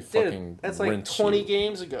literally fucking Dude, that's like rinse 20 you.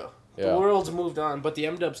 games ago. Yeah. The world's moved on, but the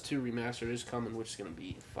MDubs 2 remastered is coming, which is going to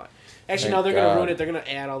be fun. Actually, Thank no, they're going God. to ruin it. They're going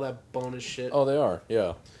to add all that bonus shit. Oh, they are.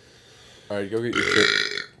 Yeah. All right, go get your.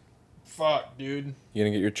 Fuck, dude. You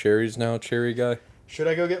gonna get your cherries now, cherry guy? Should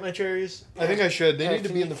I go get my cherries? I think I should. They Yeah, need to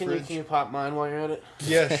can be you- in the can fridge. Can you pop mine while you're at it?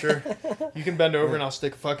 Yeah, sure. You can bend over and I'll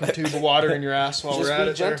stick a fucking tube of water in your ass while Just we're at be it.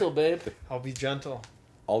 there. gentle, babe. I'll be gentle.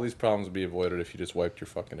 All these problems would be avoided if you just wiped your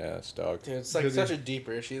fucking ass, dog. Dude, it's like Good. such a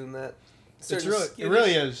deeper issue than that. It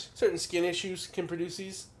really is. Certain skin issues can produce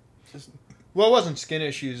these. Well, it wasn't skin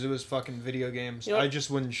issues. It was fucking video games. You know what? I just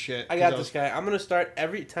wouldn't shit. I 'cause got was- this guy. I'm gonna start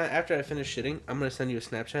every time after I finish shitting. I'm gonna send you a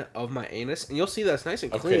Snapchat of my anus, and you'll see that it's nice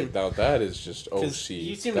and Okay, clean. now that is just 'Cause OC.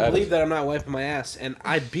 you seem to believe that I'm not wiping my ass, and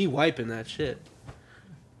I'd be wiping that shit.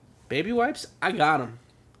 Baby wipes, I got them.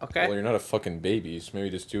 Okay. Well, you're not a fucking baby, so maybe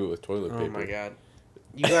just do it with toilet Oh paper. my god.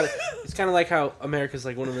 You got it. It's kind of like how America's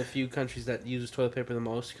like one of the few countries that uses toilet paper the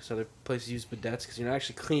most, because other places use bidets, because you're not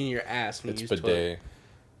actually cleaning your ass when It's you use bidet. toilet.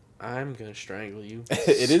 I'm gonna strangle you.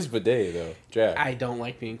 It is bidet though, Jack. I don't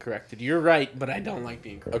like being corrected. You're right, but I don't like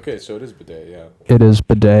being corrected. Okay, so it is bidet, yeah. It is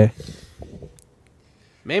bidet.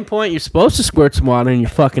 Main point: you're supposed to squirt some water in your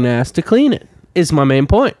fucking ass to clean it. Is my main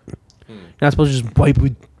point. You're not supposed to just wipe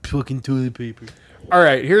with fucking toilet paper. All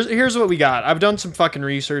right, here's what we got. I've done some fucking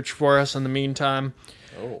research for us in the meantime.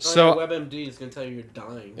 Oh, So- WebMD is gonna tell you you're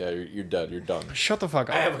dying. yeah, you're dead. You're done. Shut the fuck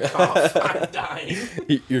up. I have a cough. I'm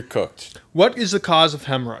dying. You're cooked. What is the cause of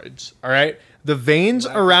hemorrhoids? All right. The veins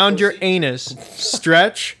Lack of around your pussy? anus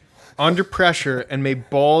stretch under pressure and may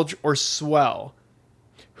bulge or swell.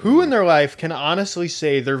 Who in their life can honestly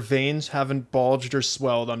say their veins haven't bulged or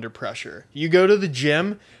swelled under pressure? You go to the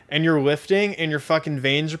gym and you're lifting and your fucking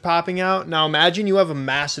veins are popping out. Now imagine you have a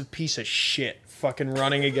massive piece of shit fucking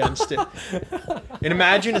running against it. And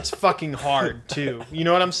imagine it's fucking hard too. You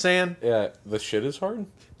know what I'm saying? Yeah, the shit is hard.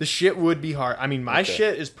 The shit would be hard. I mean, my Okay.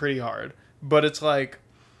 shit is pretty hard, but it's like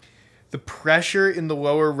the pressure in the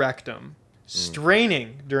lower rectum,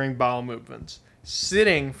 straining during bowel movements,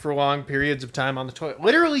 sitting for long periods of time on the toilet.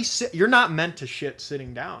 Literally, you're not meant to shit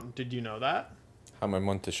sitting down. Did you know that? How am I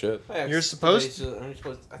meant to shit? Yeah, You're it's supposed the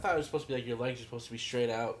base- I thought it was supposed to be like your legs are supposed to be straight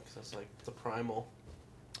out, because that's like the primal.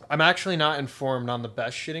 I'm actually not informed on the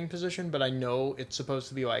best shitting position, but I know it's supposed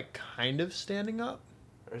to be like kind of standing up.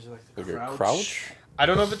 Or is it like the Like crouch? a crouch? I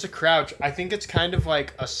don't know if it's a crouch. I think it's kind of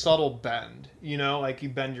like a subtle bend. You know, like you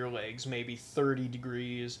bend your legs maybe 30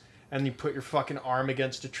 degrees and you put your fucking arm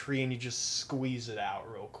against a tree and you just squeeze it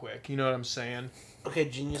out real quick. You know what I'm saying? Okay,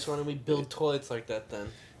 genius. Why don't we build toilets like that then?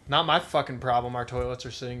 Not my fucking problem. Our toilets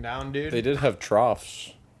are sitting down, dude. They did have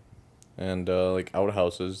troughs and like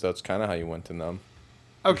outhouses. That's kind of how you went in them.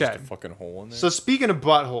 Okay. Just a fucking hole in there. So speaking of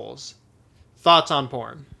buttholes, thoughts on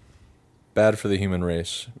porn? Bad for the human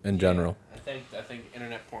race in general. I think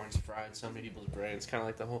internet porn's fried so many people's brains. Kind of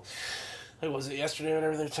like the whole Hey, was it yesterday?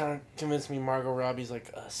 Whenever they're trying to convince me Margot Robbie's like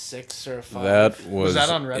a 6 or a 5. That was that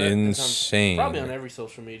on Reddit? insane. Probably on every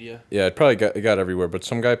social media. Yeah, it probably got everywhere. But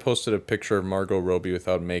some guy posted a picture of Margot Robbie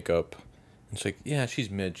without makeup. It's like, yeah, she's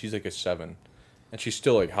mid. She's like a 7, and she's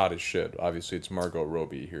still like hot as shit. Obviously, it's Margot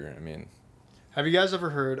Robbie here. I mean, Have you guys ever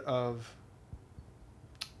heard of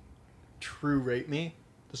True Rate Me,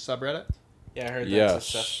 the subreddit? Yeah, I heard that's Yes.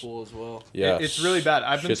 a cesspool as well. yeah, It's really bad.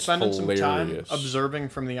 I've been Shit's spending some time hilarious. observing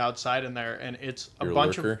from the outside in there, and it's a You're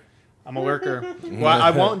bunch lurker? of. I'm a lurker. Well,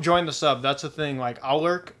 I won't join the sub. That's the thing. Like, I'll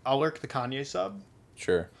lurk the Kanye sub,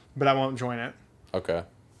 Sure. but I won't join it Okay.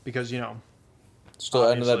 because Still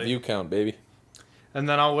adding to that Obviously. view count, baby. And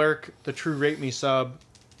then I'll lurk the True Rate Me sub,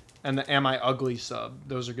 and the Am I Ugly sub.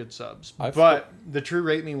 Those are good subs. I've But the True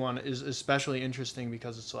Rate Me one is especially interesting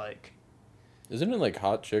because it's like Isn't it like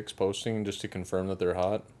hot chicks posting just to confirm that they're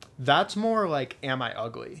hot? that's more like Am I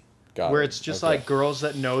Ugly? Got Where it. it's just Okay. like girls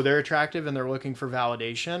that know they're attractive and they're looking for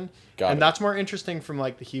validation. Got and it. that's more interesting from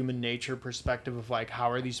like the human nature perspective of like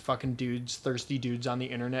how are these fucking dudes, thirsty dudes on the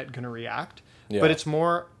internet gonna react? Yeah. But it's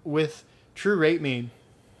more with True Rate Me.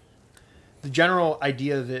 The general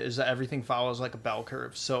idea of it is that everything follows like a bell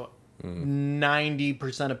curve. So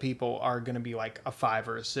 90% of people are gonna be like a 5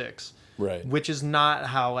 or a 6. Right. Which is not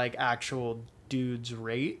how like actual dudes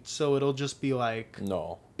rate. So it'll just be like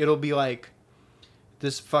No. it'll be like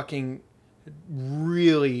this fucking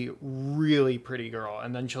really, really pretty girl,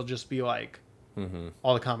 and then she'll just be like,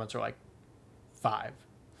 all the comments are like 5,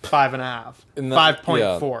 5.5, And that- 5.4.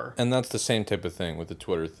 Yeah, and that's the same type of thing with the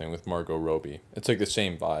Twitter thing with Margot Robbie. It's like the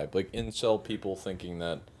same vibe. Like incel people thinking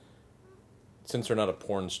that since they're not a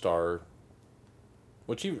porn star,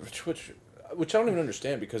 which I don't even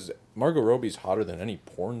understand because Margot Robbie's hotter than any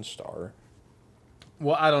porn star.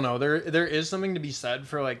 Well, I don't know. There is something to be said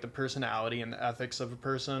for like the personality and the ethics of a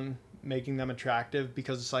person making them attractive,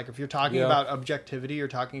 because it's like if you're talking Yeah. about objectivity, you're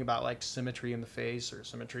talking about like symmetry in the face or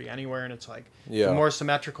symmetry anywhere, and it's like Yeah. the more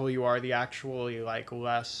symmetrical you are, the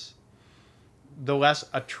less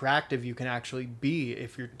attractive you can actually be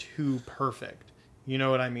if you're too perfect. You know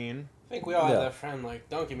what I mean? I think we all have Yeah. that friend. Like,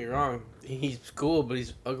 don't get me wrong, he's cool, but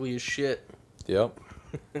he's ugly as shit. Yep.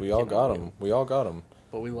 We all got him. We all got him.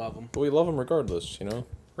 But we love him. But we love him regardless, you know?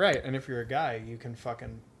 Right, and if you're a guy, you can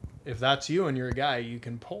fucking, if that's you and you're a guy, you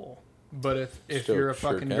can pull. But if Still you're a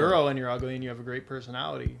sure fucking can. girl and you're ugly and you have a great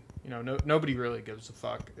personality, nobody really gives a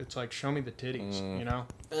fuck. It's like, show me the titties, Mm. you know?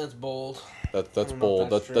 That's bold. That's I don't know if bold.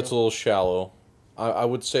 that's That's a true. little shallow. I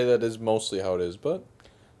would say that is mostly how it is, but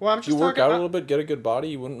Well, I'm if you just work talking. out a little bit, get a good body,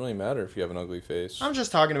 you wouldn't really matter if you have an ugly face. I'm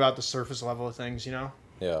just talking about the surface level of things, you know.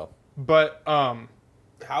 Yeah. But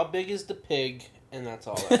How big is the pig? And that's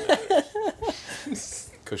all that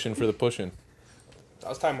matters. Cushion for the pushing. I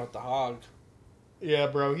was talking about the hog. yeah,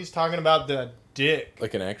 bro, he's talking about the dick.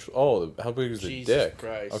 Like an actual. Oh, how big is the Jesus dick?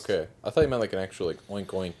 Christ. Okay, I thought you meant like an actual like oink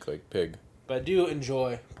oink like pig. But I do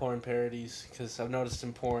enjoy porn parodies because I've noticed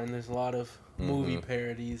in porn there's a lot of movie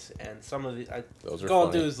parodies, and some of the I Those are going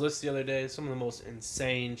funny. through his list the other day. Some of the most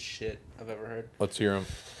insane shit I've ever heard. Let's hear them.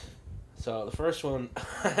 So the first one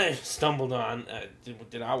I stumbled on.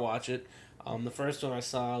 Did not watch it. The first one I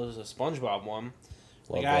saw was a SpongeBob one.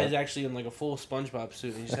 The Love guy that. is actually in like a full SpongeBob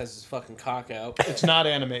suit. And he just has his fucking cock out. It's not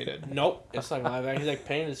animated. Nope, it's like live action. He's like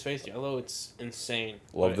painting his face yellow. It's insane.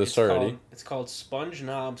 Love But this it's already. It's called Sponge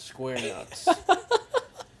Knob Square Nuts.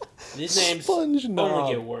 These names Sponge only Knob.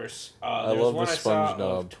 get worse. I There was love one the I Sponge saw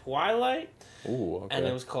Knob. of Twilight, Ooh, okay. and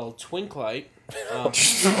it was called Twinklight.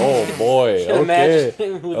 Oh boy. Can Okay.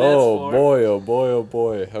 imagine who that's Oh for. boy. Oh boy. Oh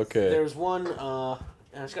boy. Okay. There's one.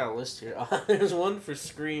 I just got a list here. There's one for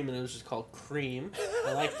Scream, and it was just called Cream.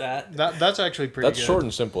 I like that. That's actually pretty. That's good. short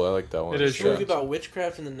and simple. I like that one. It is There's a movie short. about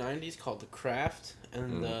witchcraft in the 90s called The Craft,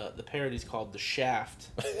 and Mm. the parody's called The Shaft.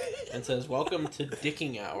 And says, "Welcome to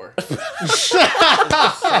Dicking Hour."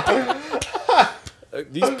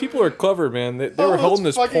 These people are clever, man. They were Oh, holding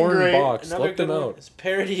that's this fucking porn great. box. Another Let them good one out. is a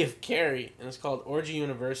parody of Carrie, and it's called Orgy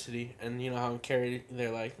University. And you know how in Carrie, they're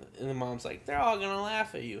like, and the mom's like, they're all gonna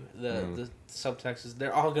laugh at you. The subtext is,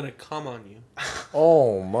 they're all gonna come on you.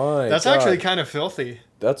 Oh my. That's God. actually kind of filthy.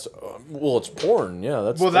 That's well, it's porn. Yeah,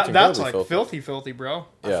 that's Well, that's incredibly like filthy, bro.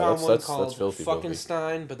 I Yeah, found one that's called filthy.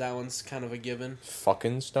 Fuckenstein, but that one's kind of a given.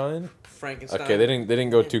 Fuckenstein. Frankenstein. Okay, they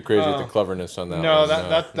didn't go too crazy with Oh. the cleverness on that. No,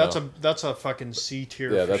 one. that's a fucking C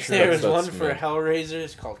tier. Yeah, for that's- sure. There's that's one for me. Hellraiser.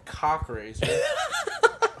 It's called Cockraiser.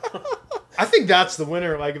 I think that's the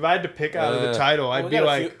winner. Like, if I had to pick out of the title, Well, I'd we be got a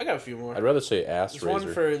like, few, I got a few more. I'd rather say ass There's one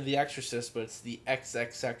razor. for The Exorcist, but it's the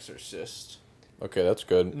XX Exorcist. Okay, that's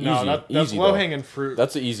good. No, easy, that's easy low though. hanging fruit.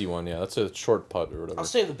 That's an easy one. Yeah, that's a short putt or whatever. I'll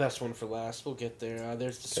save the best one for last. We'll get there.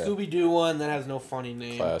 There's the Okay. Scooby Doo one that has no funny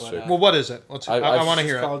name. Classic. But, Well, what is it? I want to it's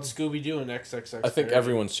hear it. called Scooby Doo and XXX. I think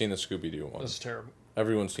everyone's seen the Scooby Doo one. This is terrible.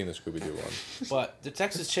 Everyone's seen the Scooby Doo one. But the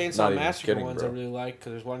Texas Not Chainsaw even Massacre kidding, ones bro. I really like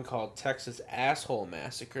because there's one called Texas Asshole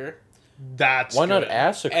Massacre. That's Why not good.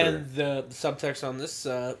 Massacre? And the subtext on this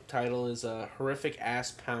title is horrific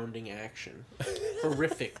ass pounding action.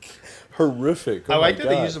 Horrific. Horrific. Oh I like my that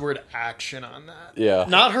they God. use the word action on that. Yeah.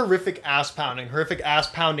 Not horrific ass pounding. Horrific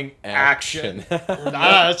ass pounding action.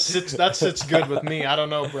 Action. That sits good with me. I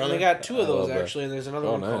don't know, And brother. they got two of I love those that. actually, and there's another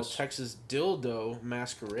Oh, one called nice. Texas Dildo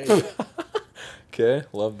Masquerade. Okay,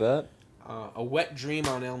 love that. A Wet Dream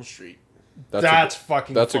on Elm Street. That's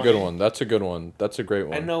fucking. That's funny. a good one. That's a good one. That's a great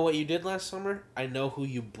one. I know what you did last summer. I know who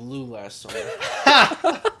you blew last summer.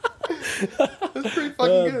 That's pretty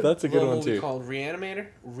fucking good. That's a good Little one movie too. called Reanimator,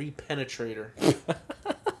 Repenetrator.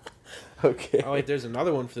 Okay. Oh wait, there's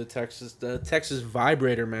another one for the Texas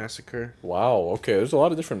Vibrator Massacre. Wow. Okay. There's a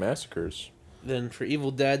lot of different massacres. Then for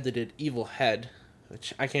Evil Dead, they did Evil Head,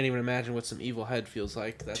 which I can't even imagine what some evil head feels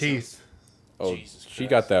like. That Teeth. Oh, Jesus she Christ.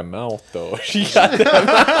 got that mouth though. She got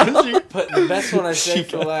that. But the best one I She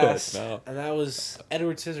saved for got last, that now. and that was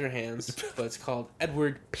Edward Scissorhands, but it's called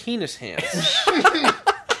Edward Penis Hands.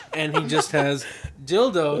 And he just has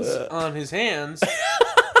dildos on his hands.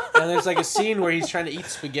 And there's like a scene where he's trying to eat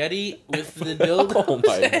spaghetti with the dildos. Oh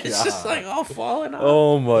my It's just God. like all falling off.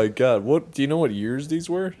 Oh my God. What? Do you know what years these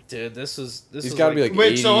were? Dude, this is These gotta be like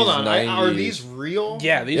Wait, 80s, so hold on. 90s. Are these real?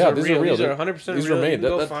 Yeah, these Yeah, are real. These are 100% These real. were made. You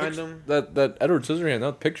can go find them. That Edward Scissorhand,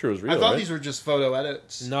 that picture was real. I thought right? these were just photo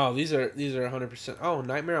edits. No, these are 100%. Oh,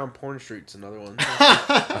 Nightmare on Porn Street's another one.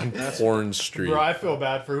 Porn Street. Bro, I feel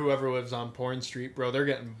bad for whoever lives on Porn Street, bro. They're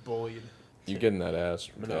getting bullied. You getting that ass?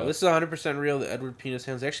 But no, Yeah. this is 100% real. The Edward Penis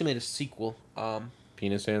Hands. They actually made a sequel.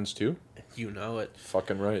 Penis hands too? You know it.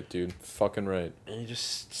 Fucking right, dude. Fucking right. And he's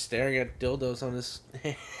just staring at dildos on his.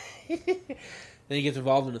 Then he gets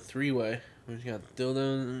involved in a three-way. He's got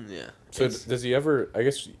dildos. And, yeah. So It's- does he ever? I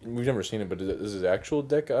guess we've never seen it, but does his actual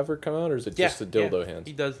dick ever come out, or is it just the dildo hands?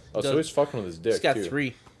 He does. Oh, so he's fucking with his dick He's got too.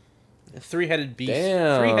 three. A three-headed beast.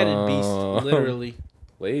 Damn. Three-headed beast. Literally.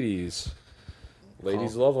 Ladies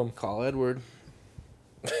love him. Call Edward.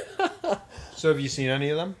 So have you seen any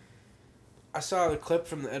of them? I saw the clip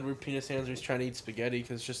from the Edward Penis Hands where he's trying to eat spaghetti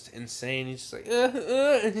because it's just insane. He's just like,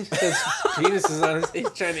 and he has penises on his.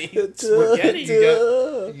 He's trying to eat spaghetti.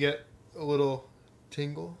 You get a little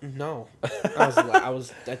tingle. No,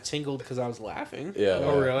 I tingled because I was laughing. Yeah.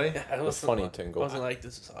 Oh, really? Yeah, it A wasn't funny like- tingle. Wasn't like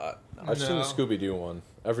this is hot. No. I've seen the No. Scooby Doo one.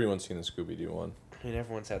 Everyone's seen the Scooby Doo one. I mean,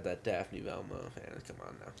 everyone's had that Daphne Velma fan. Come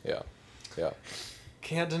on now. Yeah. Yeah.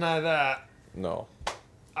 Can't deny that. No.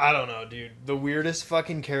 I don't know, dude. The weirdest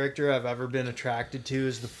fucking character I've ever been attracted to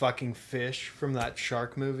is the fucking fish from that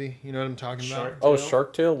shark movie. You know what I'm talking Shark about? Oh, Tail?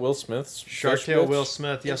 Shark Tale. Will Smith's Shark fish Tale bitch? Will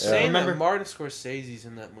Smith. Yes, Insane I remember. that Martin Scorsese's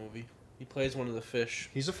in that movie. He plays one of the fish.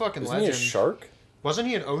 He's a fucking Isn't he legend. a shark? Wasn't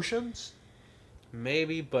he in Oceans?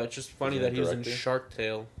 Maybe, but just funny Is he a that he was in director? Shark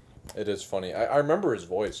Tale. It is funny. I remember his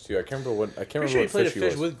voice too. I can't remember what. I can't Pretty sure remember he played a what fish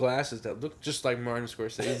fish he was. with glasses that looked just like Martin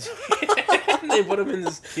Scorsese. They put him in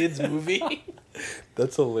this kid's movie.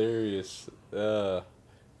 That's hilarious.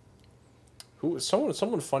 Who?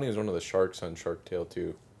 Someone funny is one of the sharks on Shark Tale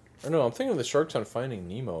too. Or no, I'm thinking of the sharks on Finding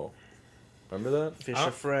Nemo. Remember that? Fish Huh?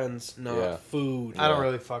 are friends, not Yeah. food. I don't Yeah.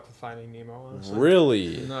 really fuck with Finding Nemo, honestly.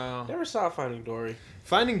 Really? No. Never saw Finding Dory.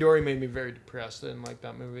 Finding Dory made me very depressed. I didn't like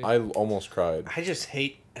that movie. I almost cried. I just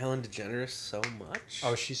hate Ellen DeGeneres so much.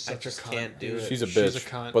 Oh, she's I such just a cunt. can't do dude. it. She's a She's bitch. a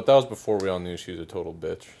cunt. But that was before we all knew she was a total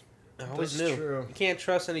bitch. I always That's knew. true. You can't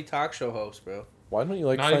trust any talk show host, bro. Why don't you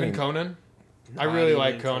like Not Finding? even Conan. I Not really even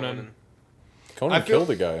like Conan. Conan I feel- killed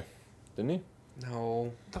a guy, didn't he? No,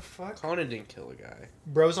 What the fuck? Conan didn't kill a guy.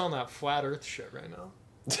 Bro's on that flat Earth shit right now.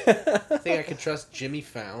 I think I could trust Jimmy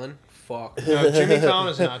Fallon. Fuck. No, Jimmy Fallon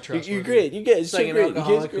is not trustworthy. You're great. You guys It's so like an great. You guys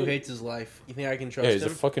alcoholic who great. hates his life. You think I can trust Yeah, he's a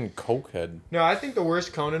him? fucking cokehead. No, I think the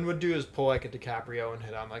worst Conan would do is pull like a DiCaprio and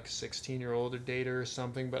hit on like a 16-year-old or date her or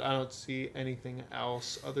something, but I don't see anything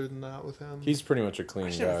else other than that with him. He's pretty much a I clean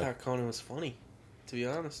just never guy. thought Conan was funny, to be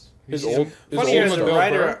honest. His He's- old, his Funny old as a with Bill stuff.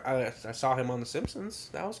 writer, I saw him on The Simpsons.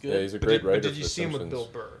 That was good. Yeah, he's a But great did, writer. but did for you The see him with Simpsons.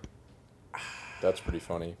 Bill Burr? That's pretty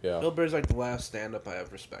funny. Yeah. Bill Burr's like the last stand-up I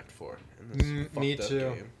have respect for in this Me fucked up too.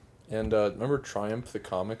 game. And remember Triumph the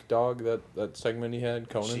comic dog, that segment he had,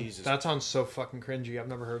 Conan? Jesus, That sounds so fucking cringy. I've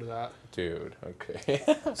never heard of that. Dude, okay.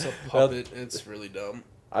 it's a puppet. It's really dumb.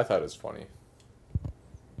 I thought it was funny.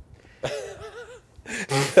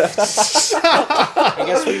 I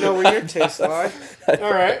guess we know where your tastes lie.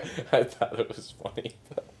 All right. I thought it was funny.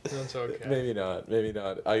 That's okay. Maybe not. Maybe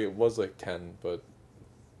not. I was like 10, but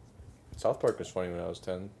South Park was funny when I was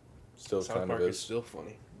 10. Still South kind Park of is is. still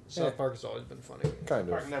funny. South Park has always been funny. Kind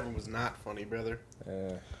Park of. never was not funny, brother.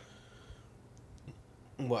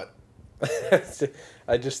 What?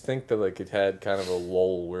 I just think that like it had kind of a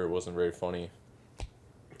lull where it wasn't very funny.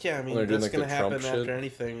 Yeah, I mean, They're doing, that's like, gonna the Trump happen shit. after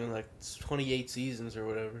anything in like 28 seasons or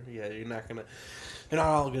whatever. Yeah, they're not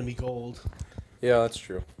all gonna be gold. Yeah, that's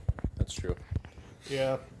true. That's true.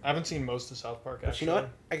 Yeah, I haven't seen most of South Park. But Actually, you know what?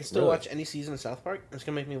 I can still Really? watch any season of South Park. It's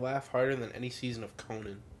gonna make me laugh harder than any season of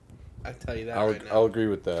Conan. I tell you that I'll right now. I'll agree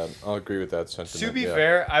with that. I'll agree with that sentiment. To be yeah.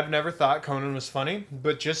 fair, I've never thought Conan was funny,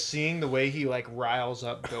 but just seeing the way he like riles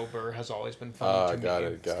up Bill Burr has always been funny to got me.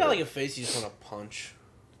 it. It's Got got it. like a face you just want to punch.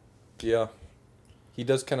 Yeah. He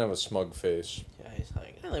does kind of have a smug face. Yeah, he's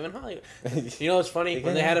like, I live in Hollywood. You know what's funny?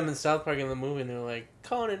 When they had him in South Park in the movie, and they're like,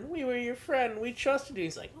 Conan, we were your friend. We trusted you.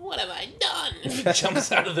 He's like, what have I done? And he jumps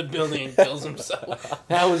out of the building and kills himself.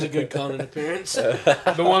 That was a good Conan appearance.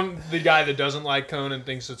 The guy that doesn't like Conan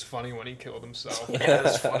thinks it's funny when he killed himself. Yeah,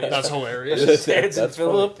 that's funny. That's hilarious. Terrence and That's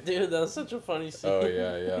Phillip, dude, that was such a funny scene. Oh,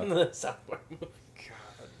 yeah, yeah. In the South Park movie.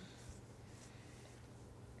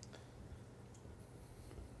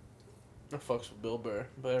 I fucks with Bill Burr,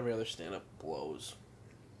 but every other stand-up blows.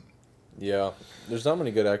 Yeah. There's not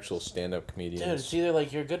many good actual stand-up comedians. Dude, it's either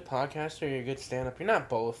like you're a good podcaster or you're a good stand-up. You're not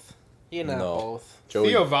both. You're not No. both. Joey,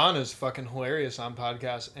 Theo Vaughn is fucking hilarious on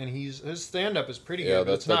podcasts, and his stand up is pretty Yeah, good.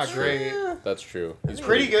 But it's not that's great. Yeah. that's true. He's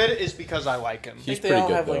Pretty good is because I like him. I He's think they pretty all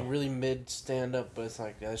good, have though. like really mid stand-up, but it's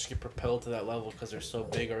like they just get propelled to that level because they're so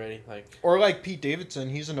big already. Like, Or like Pete Davidson,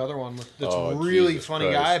 he's another one that's Oh, really Jesus funny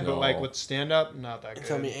Christ, guy, but no. like with stand up, not that you good.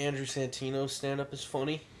 tell me Andrew Santino's stand-up is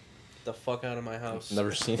funny? Get the fuck out of my house.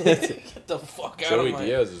 Never seen it. Get the fuck out Joey of my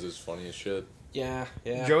Diaz is as funny as shit. Yeah,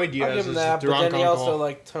 yeah. Joey I'll Diaz give him is that, the but then drunk he also uncle.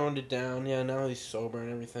 like toned it down. Yeah, now he's sober and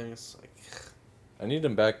everything. It's like I need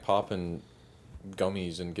him back popping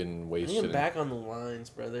gummies and getting I wasted. need him back on the lines,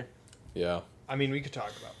 brother. Yeah. I mean, we could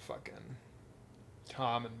talk about fucking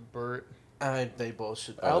Tom and Bert. They both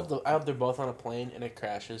should. I hope they're both on a plane and it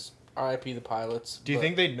crashes. R.I.P. the pilots. Do you but-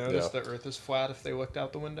 think they'd notice Yeah. the Earth is flat if they looked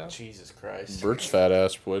out the window? Jesus Christ. Bert's fat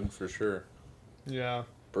ass would, for sure. Yeah.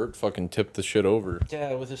 Bert fucking tipped the shit over.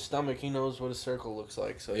 Yeah, with his stomach, he knows what a circle looks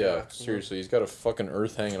like. So Yeah, yeah, seriously. He's got a fucking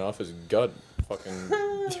earth hanging off his gut fucking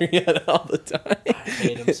yeah, all the time. I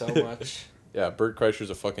hate him so much. Yeah, Bert Kreischer's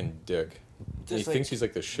a fucking dick. And he Just, like, thinks he's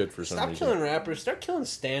like the shit for some Stop reason. killing rappers. Start killing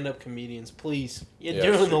stand-up comedians, please. You're Yeah,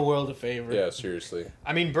 doing sure. the world a favor. Yeah, seriously.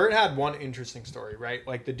 I mean, Bert had one interesting story, right?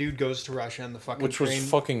 Like the dude goes to Russia and the fucking Which train, was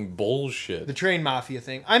fucking bullshit. the train mafia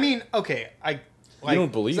thing. I mean, okay, You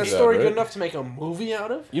don't believe Is that that, story right? good enough to make a movie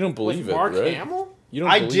out of? You don't believe With it, Mark right? Hamill? You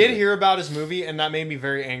don't I believe did it. hear about his movie, and that made me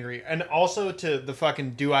very angry. And also to the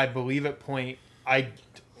fucking do I believe it point,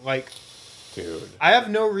 Dude. I have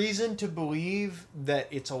no reason to believe that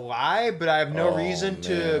it's a lie, but I have no Oh, reason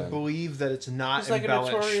to man. believe that it's not He's like a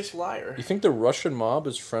embellished. notorious liar. You think the Russian mob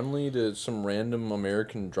is friendly to some random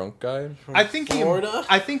American drunk guy? I think Florida?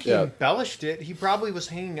 I think he Yeah. embellished it. He probably was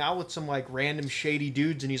hanging out with some like random shady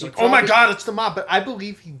dudes, and he's He like, "Oh my probably- god, it's the mob!" But I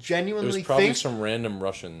believe he There's genuinely probably thinks. some random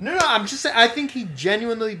Russian. No, I'm just saying. I think he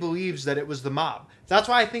genuinely believes that it was the mob. That's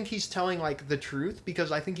why I think he's telling like the truth,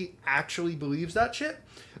 because I think he actually believes that shit.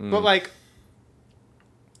 Hmm. But like,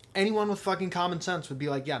 anyone with fucking common sense would be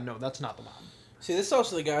like, "Yeah, no, that's not the mob." See, this is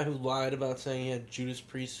also the guy who lied about saying he had Judas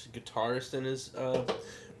Priest guitarist in his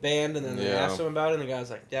band, and then they Yeah. asked him about it, and the guy's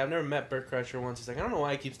like, yeah, I've never met Bert Kreischer once. He's like, I don't know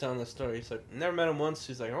why he keeps telling that story. He's like, never met him once.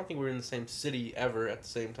 He's like, I don't think we were in the same city ever at the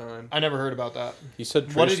same time. I never heard about that. He said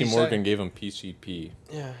What did Tracy he say? Morgan gave him PCP.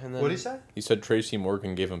 Yeah, and then... What did he say? He said Tracy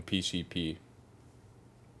Morgan gave him PCP.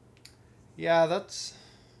 Yeah, that's.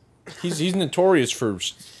 He's notorious for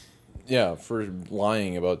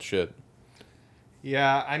lying about shit.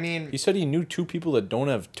 Yeah, I mean, He said he knew two people that don't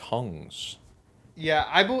have tongues. yeah,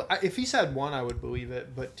 if he said one, I would believe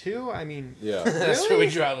it. But two, I mean, Yeah. That's where we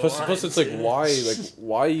draw the line. Plus, it's like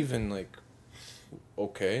why even like,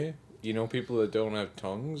 okay, you know people that don't have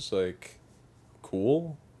tongues, like,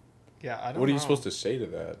 cool. yeah, I don't. What are you know. supposed to say to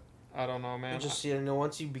that? I don't know, man. And just, you know,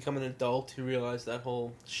 once you become an adult, you realize that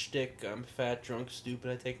whole shtick, I'm fat, drunk, stupid,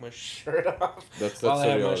 I take my shirt off. That's While I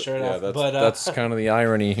have my the- shirt yeah, off. that's But, that's kind of the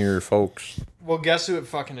irony here, folks. Well, guess who it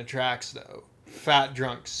fucking attracts though? Fat,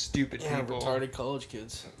 drunk, stupid yeah, people. retarded college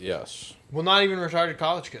kids. Yes. Well, not even retarded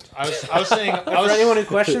college kids. I was saying. I For was, anyone who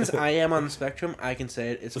questions, I am on the spectrum. I can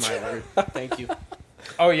say it. It's my word. Thank you.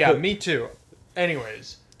 Oh yeah, me too.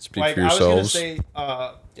 Anyways, Speak like for I was gonna yourselves. say,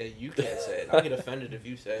 Yeah, you can't say it. I'll get offended if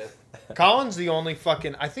you say it. Colin's the only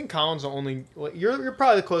fucking. I think Colin's the only. You're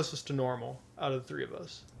probably the closest to normal out of the three of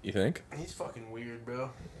us. You think? He's fucking weird, bro.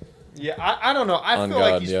 Yeah, I don't know. I On feel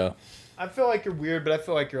God, like yeah. I feel like you're weird, but I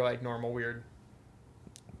feel like you're like normal weird.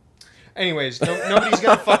 Anyways, nobody's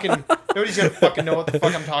gonna fucking know what the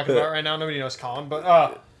fuck I'm talking about right now. Nobody knows Colin, but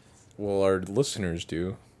Well, our listeners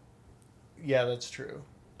do. yeah, that's true.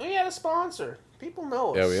 We had a sponsor. People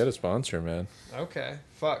know us. Yeah, we had a sponsor, man. Okay,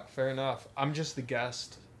 fuck, fair enough. I'm just the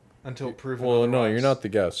guest until proven. Well, no, otherwise. you're not the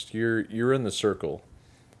guest. You're in the circle.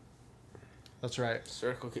 That's right.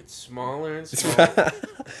 Circle gets smaller and smaller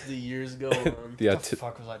as the years go on. The What the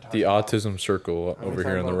fuck was I talking the about? autism circle we over here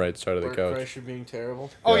talking on the about right side of the Bert couch. Kreischer being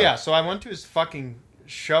terrible. Oh Yeah. yeah, so I went to his fucking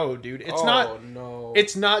show, dude. It's No.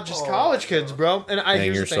 It's not just Oh, college kids, bro. And I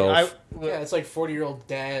Hang here's yourself. the thing. Yeah, it's like 40-year-old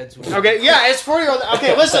dads. With Okay, yeah, it's 4-year-old.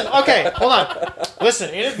 Okay, listen. Okay, hold on.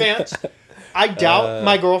 Listen, in advance, I doubt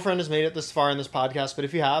my girlfriend has made it this far in this podcast, but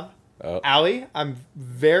if you have, Oh. Allie, I'm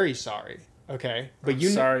very sorry. Okay, but you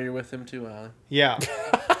Sorry you're with him too, Ali. yeah.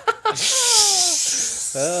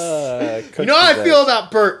 You You know how I feel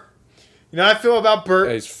about Bert. You know how I feel about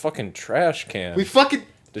Bert. He's fucking trash can. We fucking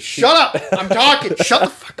Does she- shut up. I'm talking. Shut the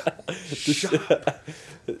fuck up. Shut up.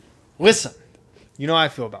 Listen. You know how I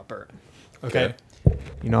feel about Bert. Okay.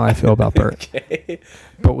 You know how I feel about Bert. Okay.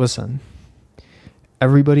 But listen,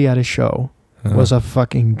 everybody at his show was a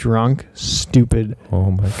fucking drunk, stupid,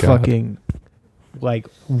 Oh my god. fucking, like,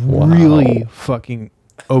 really fucking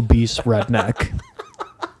obese redneck.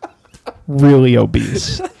 Really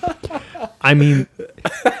obese. I mean,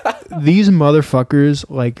 these motherfuckers,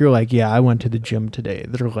 like, you're like, yeah, I went to the gym today.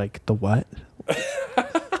 They're like, the what?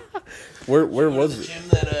 Where was The it? gym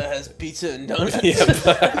that has pizza and donuts.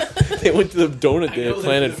 Yeah, they went to the donut day at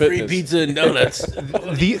Planet Free Fitness. pizza and donuts.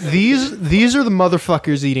 These are the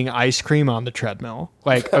motherfuckers eating ice cream on the treadmill.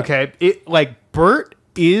 Like, okay, like Bert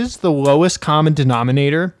is the lowest common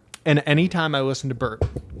denominator. And anytime I listen to Bert,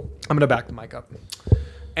 I'm gonna back the mic up.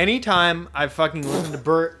 Anytime I fucking listen to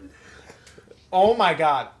Bert, oh my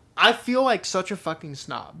god, I feel like such a fucking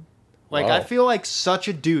snob. Like, I Wow. feel like such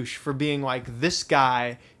a douche for being like, this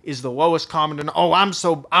guy is the lowest common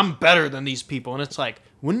denominator. I'm better than these people. And it's like,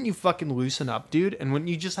 wouldn't you fucking loosen up, dude? And wouldn't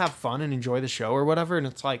you just have fun and enjoy the show or whatever? And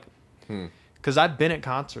it's like, because I've been at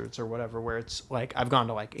concerts or whatever where it's like, I've gone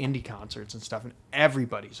to like indie concerts and stuff, and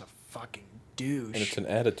everybody's a fucking douche. And it's an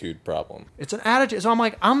attitude problem. It's an attitude. So I'm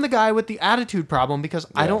like, I'm the guy with the attitude problem because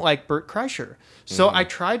I don't like Bert Kreischer. So I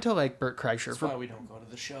tried to like Bert Kreischer. That's why we don't go to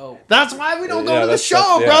the show. That's why we don't go to the that's-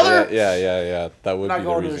 show, yeah, brother. Yeah. That would We're not be the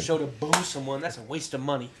going to the reason. show to boo someone. That's a waste of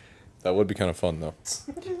money. That would be kind of fun though.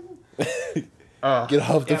 Get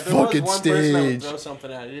off the Yeah, if there was fucking one person that would stage. throw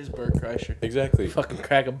something at it, it is Bert Kreischer. Exactly. Fucking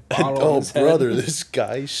crack a bottle. on Oh his head. brother, this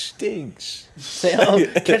guy stinks. Say, oh,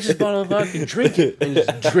 catch this bottle of vodka and drink it, and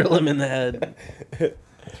just drill him in the head.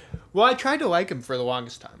 Well, I tried to like him for the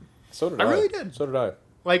longest time. So did I I. really did. So did I.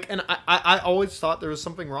 Like, and I always thought there was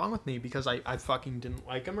something wrong with me because I fucking didn't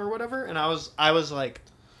like him or whatever. And I was like,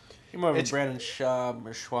 You're more of a It's- Brandon Schaub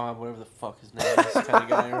or Schwab, whatever the fuck his name is, kind of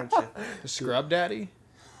guy, aren't you? the scrub daddy.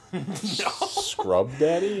 Scrub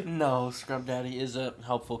daddy? No, Scrub Daddy is a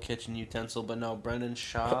helpful kitchen utensil, but no, Brendan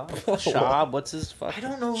Schaub. Schaub, what's his fuck? I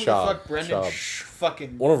don't know who Schaub, the fuck Brendan Schaub.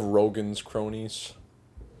 fucking. One of Rogan's cronies.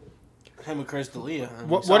 Him and Chris D'Elia. And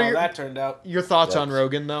What- we saw what are how your- that turned out? Your thoughts on Yikes.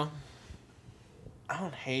 Rogan though? I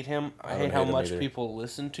don't hate him. I I hate don't how hate him much either. people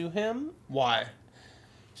listen to him. Why?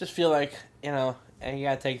 Just feel like, you know, and you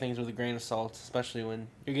gotta take things with a grain of salt, especially when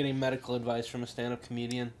you're getting medical advice from a stand-up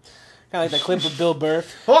comedian. Kind of like that clip of Bill Burr.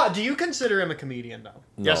 Well, do you consider him a comedian though?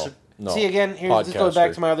 No. Yes. No. See, again, this goes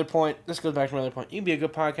back Podcaster. to my other point. You can be a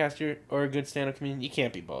good podcaster or a good stand-up comedian. You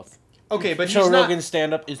can't be both. Okay, but Joe he's not. Rogan's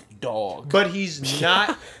stand-up is dog. But he's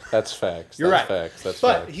not. That's facts. You're That's right. facts. That's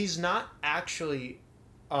But facts. he's not actually.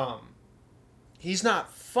 He's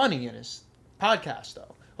not funny in his podcast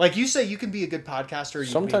though. Like you say, you can be a good podcaster. Or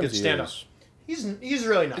you can be a Sometimes good he stand-up. is. He's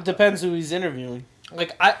really not. It depends who he's interviewing.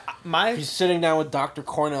 Like If he's sitting down with Dr.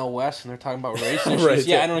 Cornell West and they're talking about race issues, Right,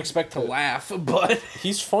 yeah, yeah. I don't expect to laugh, but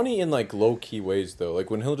He's funny in like low key ways though. Like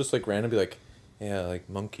when he'll just like randomly be like, yeah, like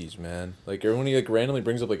monkeys, man. Like or when he like randomly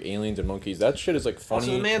brings up like aliens and monkeys, that shit is like funny.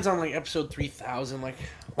 also the man's on like episode 3000. Like,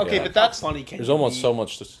 Okay, Yeah. but that's how funny. Can There's you almost be? so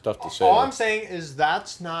much stuff to say. all I'm saying is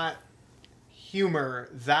that's not humor.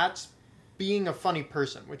 That's being a funny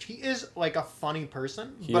person, which he is like a funny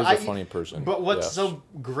person. He but is a funny person. But what's yes. so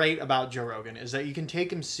great about Joe Rogan is that you can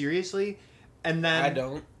take him seriously, and then I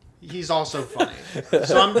don't. he's also funny.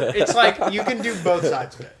 So it's like you can do both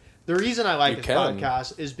sides of it. The reason I like You his can.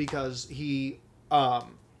 podcast is because he, what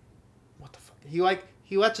the fuck?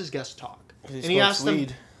 He lets his guests talk, He and he smokes asks them.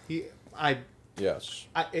 weed. Yes.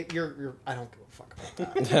 I don't give a fuck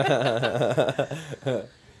about that.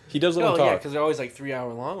 He does let Oh him yeah, talk. because they're always like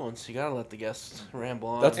 3-hour long ones. So you gotta let the guests ramble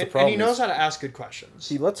on. That's the And he problem knows is- how to ask good questions.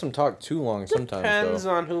 He lets him talk too long sometimes, Depends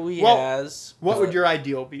though. on who he Well, has. What would but- your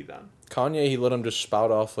ideal be then? Kanye, he let him just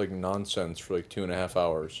spout off like nonsense for like 2.5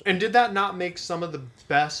 hours. And did that not make some of the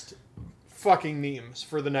best fucking memes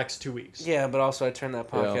for the next 2 weeks? Yeah, but also I turned that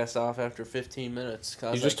podcast off after 15 minutes. 'Cause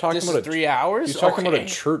I was He's just like, talking this about is a- 3 hours. He's talking about Okay. a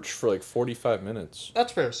church for like 45 minutes.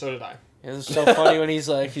 That's fair. So did I. It was so funny when he's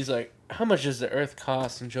like, how much does the Earth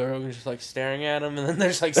cost? And Joe Rogan's just like staring at him, and then they're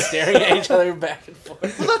just like staring at each other back and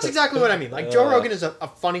forth. Well, that's exactly what I mean. Like, Joe Rogan is a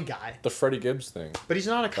funny guy, The Freddie Gibbs thing. but he's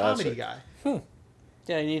not a comedy Classic. guy.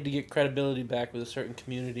 Yeah, you need to get credibility back with a certain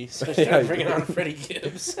community. So I Yeah, started you bringing do. on Freddie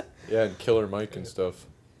Gibbs. Yeah, and Killer Mike and stuff.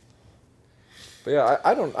 But yeah,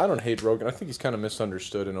 I don't hate Rogan. I think he's kind of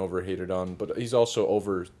misunderstood and overhated on, but he's also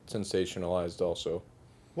over sensationalized also.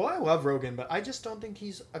 Well, I love Rogan, but I just don't think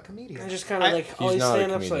he's a comedian. I just kind of like all He's these not a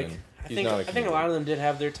stand-ups. Like comedian. I He's think not a I think a comedian. lot of them did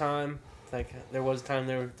have their time. Like there was a time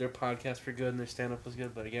their podcasts were good and their stand-up was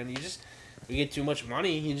good. But again, you get too much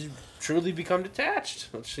money, you just truly become detached.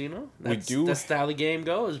 Which that's how the game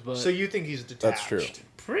goes. But So you think he's detached? That's true.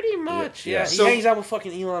 pretty much, Yeah. yeah. So- he hangs out with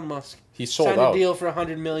fucking Elon Musk. He sold Signed out. a deal for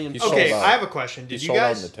 $100 million. He sold Okay, out. I have a question. He Did you sold out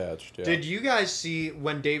guys and attached. Yeah. did you guys see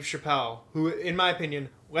when Dave Chappelle, who in my opinion,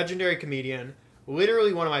 legendary comedian,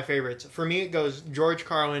 literally one of my favorites. For me, it goes George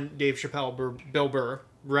Carlin, Dave Chappelle, Bill Burr.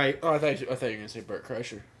 Right? Oh, I thought you were gonna say Burt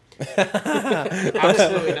Kreischer.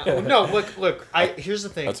 Absolutely not. No, look. Here's the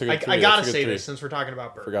thing. That's a good I three, gotta that's a good say three. this since we're talking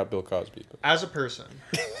about Burr. Forgot Bill Cosby. But... As a person,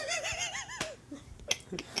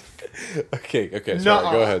 Okay. Sorry.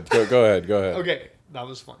 No. Go ahead. Go ahead. okay, that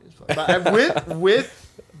was funny as fuck. But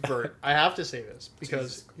with Bert, I have to say this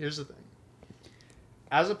because here's the thing.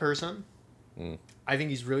 As a person, Mm. I think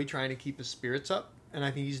he's really trying to keep his spirits up, and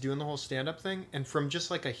I think he's doing the whole stand-up thing. And from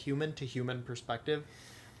just like a human to human perspective,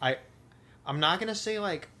 I'm not gonna say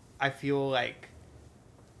like I feel like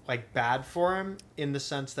bad for him in the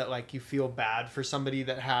sense that like you feel bad for somebody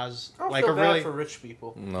that has I don't like feel a bad really for rich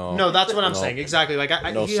people. no, that's what I'm No. saying. Exactly. Like,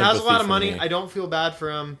 No he has a sympathy lot of for money. me. I don't feel bad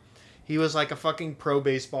for him. He was like a fucking pro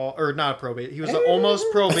baseball, or not a pro baseball. He was an almost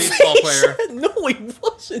pro baseball player. No, he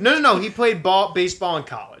wasn't. No. He played baseball in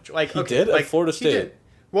college. Like He okay, did? At like, Florida he State? did.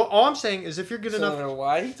 Well, all I'm saying is if you're good So enough,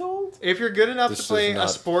 why he told? if you're good enough This to is play a not-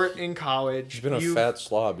 sport in college, He's been a you- fat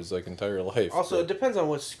slob his like entire life. Also, it but depends on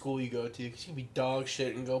what school you go to, because you can be dog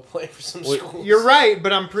shit and go play for some Wait, schools. You're right,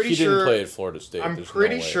 but I'm pretty he sure. didn't play at Florida State. I'm There's no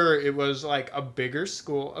pretty way. sure it was like a bigger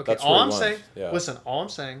school. Okay, That's all where he I'm went, saying, yeah. listen, all I'm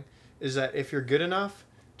saying is that if you're good enough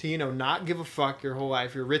to, not give a fuck your whole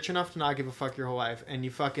life, you're rich enough to not give a fuck your whole life, and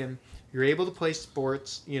you're able to play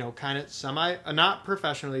sports, kind of not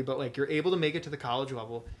professionally, but like you're able to make it to the college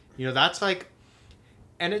level, that's like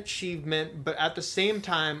an achievement, but at the same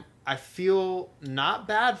time, I feel not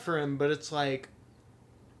bad for him, but it's like,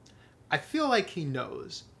 I feel like he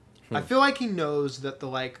knows. I feel like he knows that the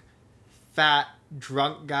like fat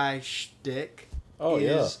drunk guy shtick Oh,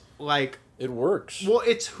 is like, It works. well,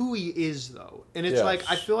 it's who he is though, and it's like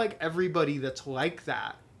I Yes. feel like everybody that's like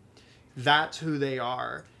that, that's who they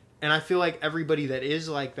are, and I feel like everybody that is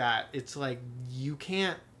like that, it's like you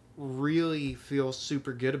can't really feel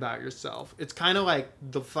super good about yourself. It's kind of like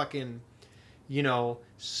the fucking,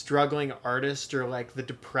 struggling artist or like the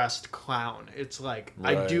depressed clown. It's like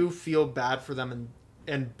I Right. do feel bad for them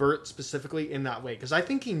and Bert specifically in that way because I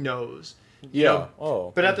think he knows. yeah. know,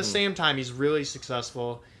 Oh. But at the same time, he's really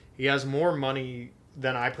successful. He has more money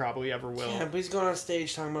than I probably ever will. Yeah, but he's going on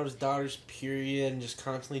stage talking about his daughter's period and just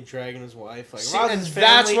constantly dragging his wife. Like, See, if I was and his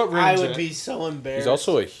that's family, what ruins I would it. be so embarrassed. He's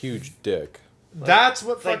also a huge dick. That's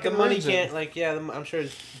what like fucking the money ruins it. can't I'm sure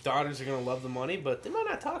his daughters are gonna love the money, but they might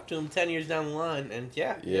not talk to him 10 years down the line. And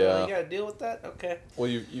Yeah. you gotta deal with that. Okay. Well,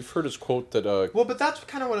 you've heard his quote that Well, but that's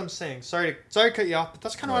kind of what I'm saying. Sorry to cut you off, but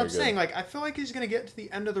that's kind of No, what I'm you're good. saying. Like, I feel like he's gonna get to the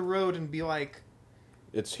end of the road and be like,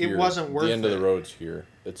 it's It here. wasn't worth the end of it. the road's here.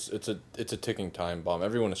 It's a ticking time bomb.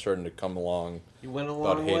 Everyone is starting to come along. You went a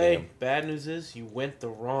About long hating way. him. Bad news is you went the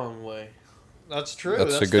wrong way. that's true.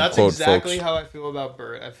 That's That's a good quote, exactly folks. how I feel about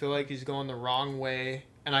Bert. I feel like he's going the wrong way,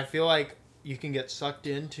 and I feel like you can get sucked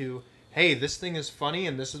into, hey, this thing is funny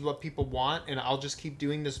and this is what people want, and I'll just keep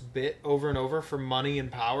doing this bit over and over for money and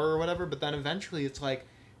power or whatever. But then eventually, it's like,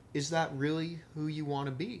 is that really who you want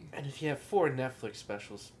to be? And if you have 4 Netflix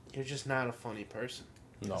specials, you're just not a funny person.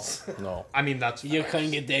 No. I mean, that's You facts.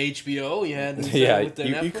 couldn't get the HBO. You had Yeah, with the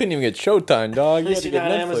you Netflix. couldn't even get Showtime, dog. At You had least to you get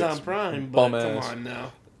got Netflix. Amazon Prime, but Bum come ass. on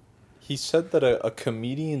now. He said that a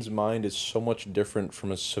comedian's mind is so much different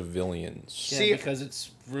from a civilian's. Yeah, See, because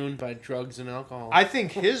it's ruined by drugs and alcohol. I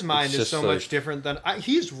think his mind It's is just so like- much different than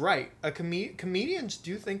he's right. Comedians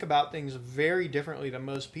do think about things very differently than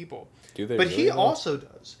most people. Do they? But really, he though? also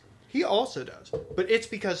does. He also does. But it's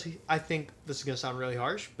because I think this is gonna sound really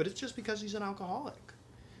harsh, but it's just because he's an alcoholic.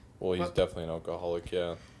 Well, he's But- definitely an alcoholic.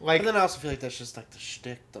 Yeah. Like But then I also feel like that's just like the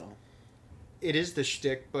shtick, though. it is the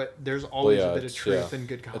shtick, but there's always yeah, a bit of it's- truth yeah. in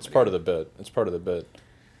good comedy. It's part of the bit. It's part of the bit.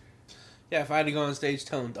 Yeah, if I had to go on stage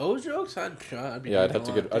telling those jokes, I'd be. Yeah, I'd doing have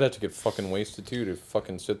to a get. lot. I'd have to get fucking wasted too to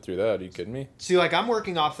fucking sit through that. Are you kidding me? See, like I'm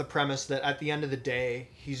working off the premise that at the end of the day,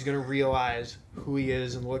 he's gonna realize who he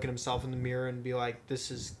is and look at himself in the mirror and be like, "This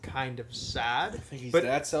is kind of sad." I think he's But-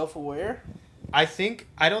 that self-aware. I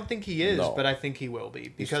don't think he is, No. but I think he will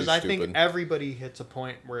be because too I think stupid. everybody hits a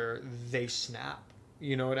point where they snap.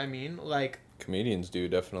 You know what I mean? Like Comedians do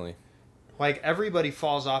definitely. everybody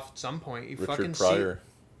falls off at some point. You fucking Richard Pryor.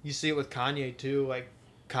 you see it with Kanye too. Like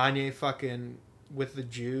Kanye fucking with the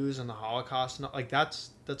Jews and the Holocaust and like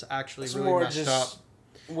that's actually It's really more messed just up.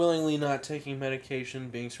 willingly not taking medication,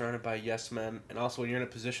 being surrounded by yes men, and also when you're in a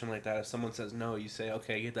position like that, if someone says no, you say,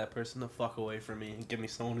 "Okay, get that person the fuck away from me, and give me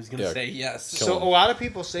someone who's gonna Yeah. say yes." Kill So him. a lot of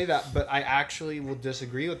people say that, but I actually will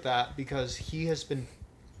disagree with that because he has been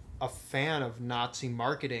a fan of Nazi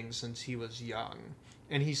marketing since he was young.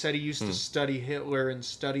 And he said he used to study Hitler and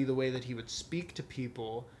study the way that he would speak to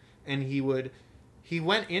people and he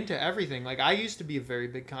went into everything. Like I used to be a very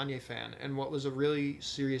big Kanye fan, and what was a really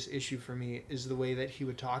serious issue for me is the way that he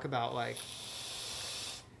would talk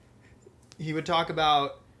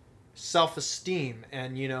about self-esteem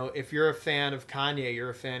and if you're a fan of Kanye, you're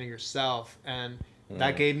a fan of yourself, and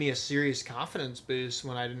that gave me a serious confidence boost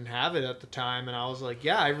when I didn't have it at the time, and I was like,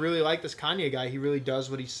 yeah, I really like this Kanye guy. He really does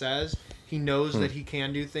what he says. He knows that he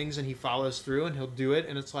can do things and he follows through and he'll do it,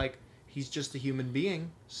 and it's like he's just a human being,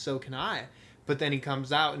 so can I. But then he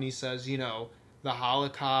comes out and he says, the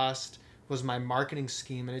Holocaust was my marketing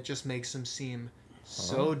scheme, and it just makes him seem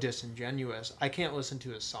so disingenuous. I can't listen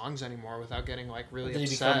to his songs anymore without getting really Did he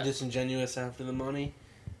upset. become disingenuous after the money?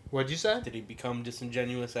 What'd you say? Did he become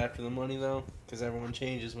disingenuous after the money though? Because everyone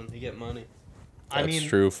changes when they get money. I That's mean,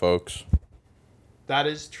 true, folks. that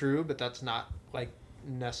is true, but that's not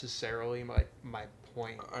necessarily my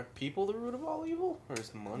point. Are people the root of all evil, or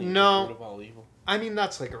is money No. the root of all evil? I mean,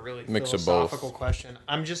 that's a really Mix of both. philosophical question.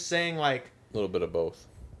 I'm just saying A little bit of both.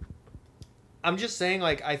 I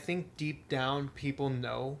think deep down people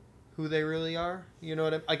know who they really are. You know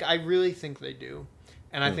what I really think they do.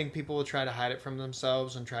 And I think people will try to hide it from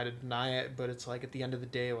themselves and try to deny it, but it's at the end of the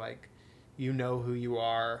day, you know who you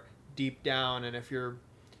are deep down, and if you're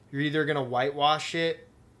either gonna whitewash it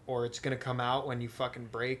or it's gonna come out when you fucking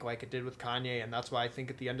break like it did with Kanye. And that's why I think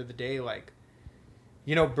at the end of the day,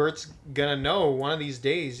 Bert's gonna know one of these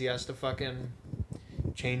days he has to fucking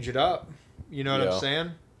change it up. You know what Yeah. I'm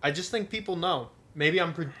saying? I just think people know. Maybe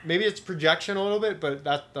it's projection a little bit, but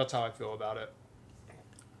that's how I feel about it.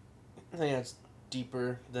 I think that's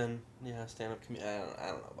deeper than stand-up comedy. I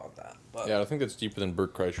don't know about that, but Yeah, I think that's deeper than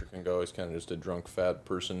Bert Kreischer can go. He's kind of just a drunk, fat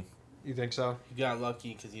person. You think so? he got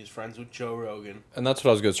lucky because he was friends with Joe Rogan. And that's what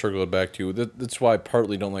I was going to circle it back to. That's why I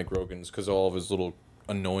partly don't like Rogan's, because all of his little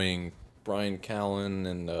annoying Brian Callen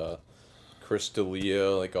and Chris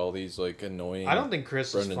D'Elia, all these annoying. I don't think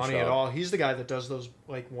Chris Brendan is funny Schaub. at all. He's the guy that does those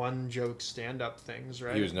one joke stand-up things,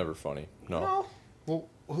 right? He was never funny. No. Well,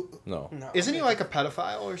 No. No. isn't he a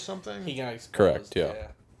pedophile or something? He got exposed. Correct, yeah.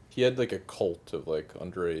 He had a cult of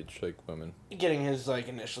underage women. Getting his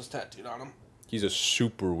initials tattooed on him. He's a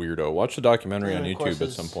super weirdo. Watch the documentary on And of course YouTube at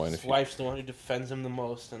his- some point. His wife's the one who defends him the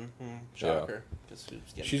most, and shocker. 'Cause he was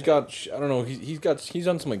getting She's paid. got, I don't know, he's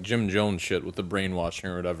done some Jim Jones shit with the brainwashing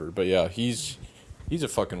or whatever. But yeah, he's a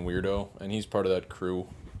fucking weirdo, and he's part of that crew,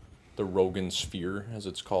 the Rogan sphere, as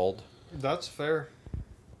it's called. That's fair.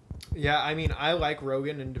 Yeah, I mean, I like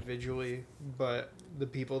Rogan individually, but the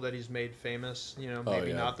people that he's made famous, maybe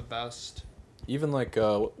yeah. not the best. Even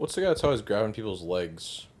what's the guy that's always grabbing people's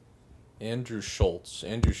legs? Andrew Schultz.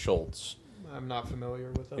 I'm not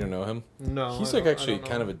familiar with him. You don't know him? No. He's I actually don't know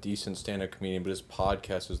kind of a him. decent stand-up comedian, but his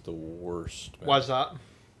podcast is the worst. Man. Why's that?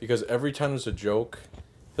 Because every time there's a joke,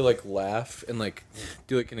 he'll laugh and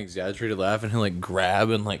do an exaggerated laugh, and he'll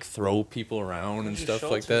grab and throw people around and Andrew stuff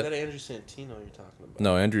Schultz, like or is that. that Andrew Santino you're talking about?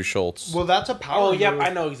 No, Andrew Schultz. Well, that's a power Oh, move. yep, I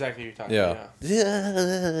know exactly what you're talking about.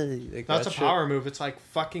 Yeah. That's a power move. It's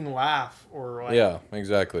fucking laugh or Yeah,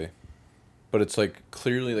 exactly. But it's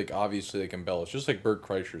clearly obviously embellished, just like Bert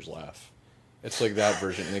Kreischer's laugh. It's that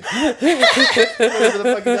version. whatever the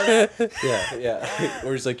fuck he does. Yeah.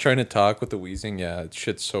 Where he's trying to talk with the wheezing. Yeah,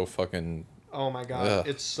 shit's so fucking Oh my god, Ugh.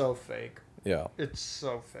 it's so fake. Yeah. It's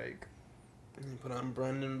so fake. You put on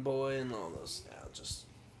Brendan Boy and all those. Yeah, just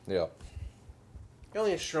Yeah. you're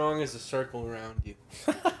only as strong as the circle around you.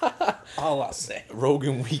 All I'll say.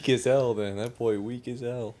 Rogan weak as hell, then. That boy weak as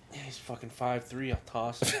hell. Yeah, he's fucking 5'3". I'll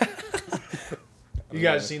toss him. You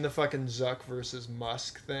guys seen the fucking Zuck versus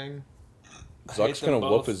Musk thing? I hate Zuck's them gonna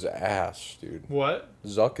whoop both. his ass, dude. What?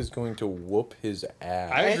 Zuck is going to whoop his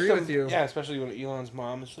ass. I hate agree them- with you. Yeah, especially when Elon's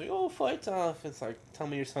mom is like, "Oh, fight's off." It's like, tell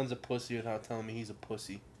me your son's a pussy without telling me he's a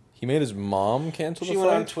pussy. He made his mom cancel She the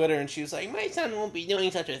went on fight? Twitter and she was like, "My son won't be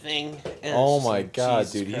doing such a thing." And Oh it's just my like, god,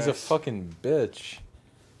 Jesus dude. He's a Christ. fucking bitch.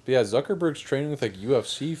 But yeah, Zuckerberg's training with like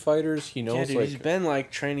UFC fighters. He knows Yeah, dude, like he's been like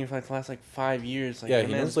training for like the last like 5 years. Like, yeah, the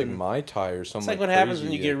he man's knows like been- Mai Tai or It's something. like what happens crazy,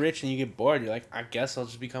 when you get like- rich and you get bored. You're like, I guess I'll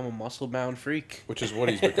just become a muscle-bound freak. Which is what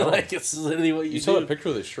he's become. Like it's literally what you You do. saw that picture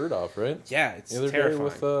with his shirt off, right? Yeah, it's The other terrifying.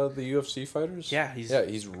 day with the UFC fighters. Yeah,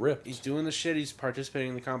 he's ripped. He's doing the shit. He's participating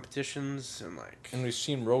in the competitions and like. And we've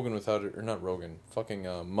seen Rogan without it, or not Rogan, fucking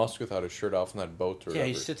Musk without his shirt off on that boat or Yeah, whatever.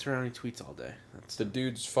 he sits around and he tweets all day. That's The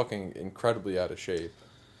dude's fucking incredibly out of shape.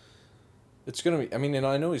 It's gonna be. I mean, and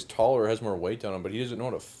I know he's taller, has more weight on him, but he doesn't know how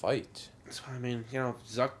to fight. that's why I mean, you know,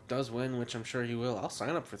 if Zuck does win, which I'm sure he will. I'll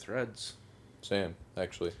sign up for Threads. Same,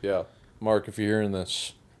 actually. Yeah, Mark, if you're hearing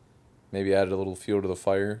this, maybe add a little fuel to the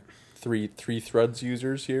fire. Three Threads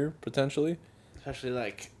users here potentially. Especially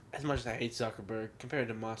like as much as I hate Zuckerberg compared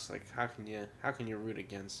to Musk, like how can you root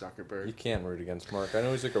against Zuckerberg? You can't root against Mark. I know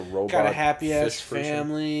he's like a robot. Got a happy ass fish person.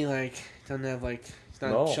 family. Like doesn't have like he's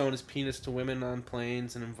not No. showing his penis to women on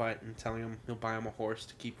planes and telling him he'll buy him a horse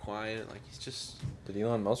to keep quiet. Like he's just Did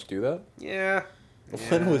Elon Musk do that? yeah.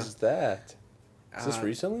 When Yeah. was that? Is this Uh,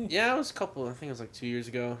 recently? Yeah, it was a couple. I think it was like 2 years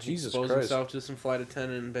ago. He Jesus exposed Christ. himself to some flight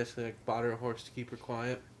attendant and basically like bought her a horse to keep her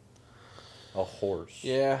quiet. A horse.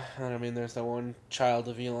 Yeah, and I mean, there's that one child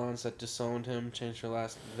of Elon's that disowned him, changed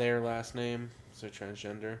their last name, so they're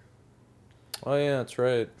transgender. Oh yeah, that's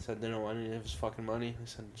right. Said they don't want any of his fucking money. They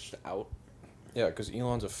said just out. Yeah, because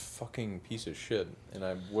Elon's a fucking piece of shit, and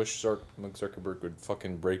I wish Mark Zuckerberg would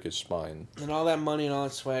fucking break his spine. And all that money and all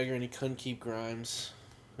that swagger, and he couldn't keep Grimes.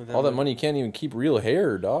 And then All that money, you can't even keep real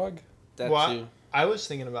hair, dog. That Well, too. I was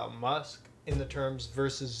thinking about Musk in the terms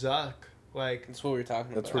versus Zuck. Like, That's what we were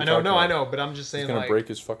talking That's about. what I know, talking I about. know, but I'm just He's saying, gonna like, break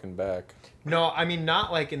his fucking back. no, I mean,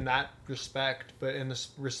 not like in that respect, but in the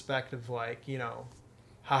respect of like, you know,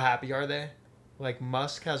 how happy are they? Like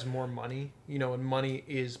Musk has more money, you know, and money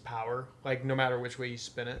is power. Like no matter which way you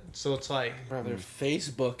spin it. So it's like, Brother,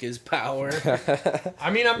 Facebook is power. I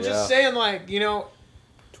mean, I'm Yeah. just saying, like, you know,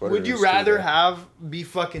 Twitter would you is rather stupid. have be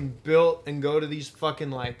fucking built and go to these fucking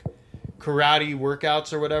like karate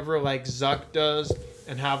workouts or whatever, like Zuck does,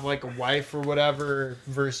 and have like a wife or whatever,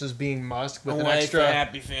 versus being Musk with A an wife, extra a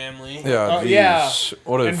happy family. Yeah, Oh, yeah. geez.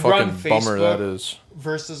 What a And run fucking bummer that Facebook. is.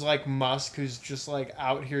 versus like Musk, who's just like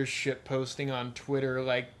out here shit posting on Twitter.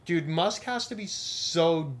 Like, dude, Musk has to be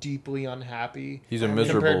so deeply unhappy He's a compared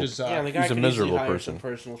miserable, to Zuck. Yeah, the guy He's a could easily miserable hire person. some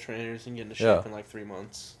personal trainers and get into shape Yeah. in like 3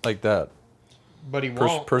 months. like that. But he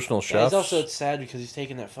won't. Personal Yeah, chefs. he's also it's sad because he's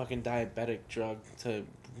taking that fucking diabetic drug to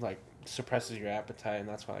like suppresses your appetite, and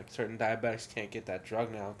that's why like certain diabetics can't get that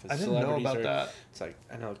drug now I because didn't know celebrities about are. that. It's like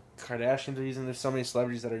I know Kardashians are using. There's so many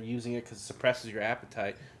celebrities that are using it because it suppresses your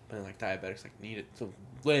appetite, but then, like diabetics like need it to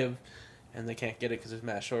live, and they can't get it because there's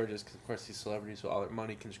mass shortages. Because of course these celebrities with all their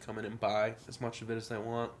money can just come in and buy as much of it as they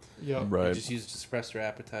want. Yep. They right. just use it to suppress their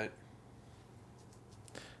appetite.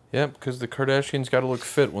 Yeah, because the Kardashians got to look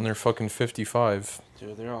fit when they're fucking 55.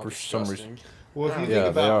 Dude, they're all For some disgusting. Well, if you I think Yeah, they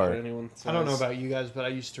about, are. What anyone I don't know says. about you guys, but I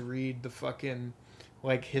used to read the fucking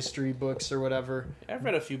like history books or whatever. I've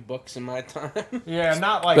read a few books in my time. Yeah,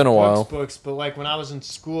 not like been a while. books, but like when I was in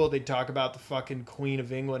school, they'd talk about the fucking Queen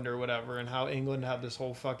of England or whatever, and how England had this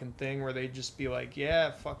whole fucking thing where they'd just be like,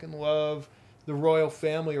 yeah, fucking love the royal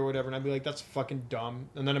family or whatever, and I'd be like, that's fucking dumb.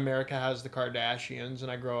 And then America has the Kardashians,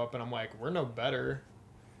 and I grow up and I'm like, we're no better.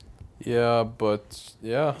 Yeah, but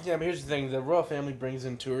yeah. Yeah, but here's the thing: the royal family brings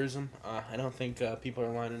in tourism. I don't think people are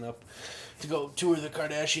lining up to go tour the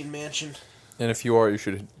Kardashian mansion. And if you are, you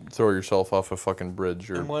should throw yourself off a fucking bridge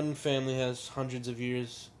or And one family has hundreds of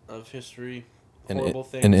years of history, And horrible in-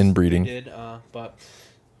 things and inbreeding. they did. And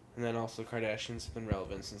then also Kardashians have been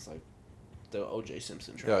relevant since like the O.J.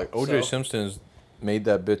 Simpson yeah. trial. Like O.J. So, Simpson has made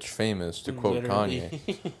that bitch famous. To quote literally.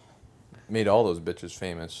 Kanye, made all those bitches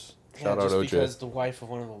famous. Yeah, Shout out just OJ. because the wife of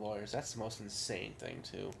one of the lawyers. That's the most insane thing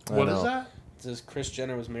too. I What is know. that? It says Kris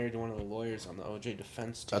Jenner was married to one of the lawyers on the O.J.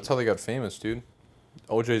 defense team. That's how they got famous, dude.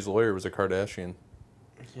 OJ's lawyer was a Kardashian.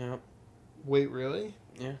 Yeah. Wait, really?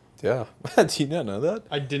 Yeah. Do you not know that?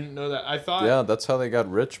 I didn't know that. I thought. Yeah, that's how they got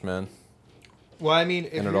rich, man. Well, I mean,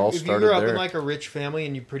 And it all if you started grew up in there. like a rich family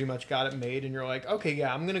and you pretty much got it made, and you're like, okay,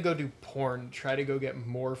 yeah, I'm gonna go do porn, try to go get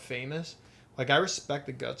more famous. Like, I respect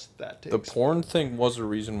the guts that takes. The porn thing was a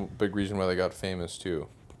big reason why they got famous too.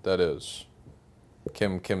 That is,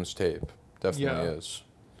 Kim's tape definitely Yeah. is,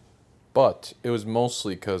 but it was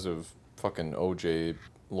mostly because of fucking OJ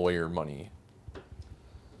lawyer money.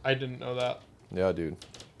 I didn't know that. Yeah, dude.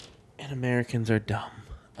 And Americans are dumb.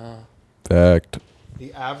 Fact.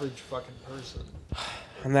 The average fucking person.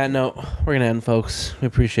 On that note, we're gonna end, folks. We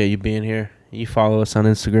appreciate you being here. You follow us on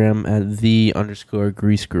Instagram at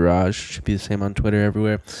 _Grease Garage. Should be the same on Twitter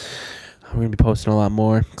everywhere. We're gonna be posting a lot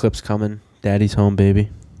more clips coming. Daddy's home, baby.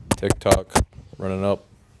 TikTok running up.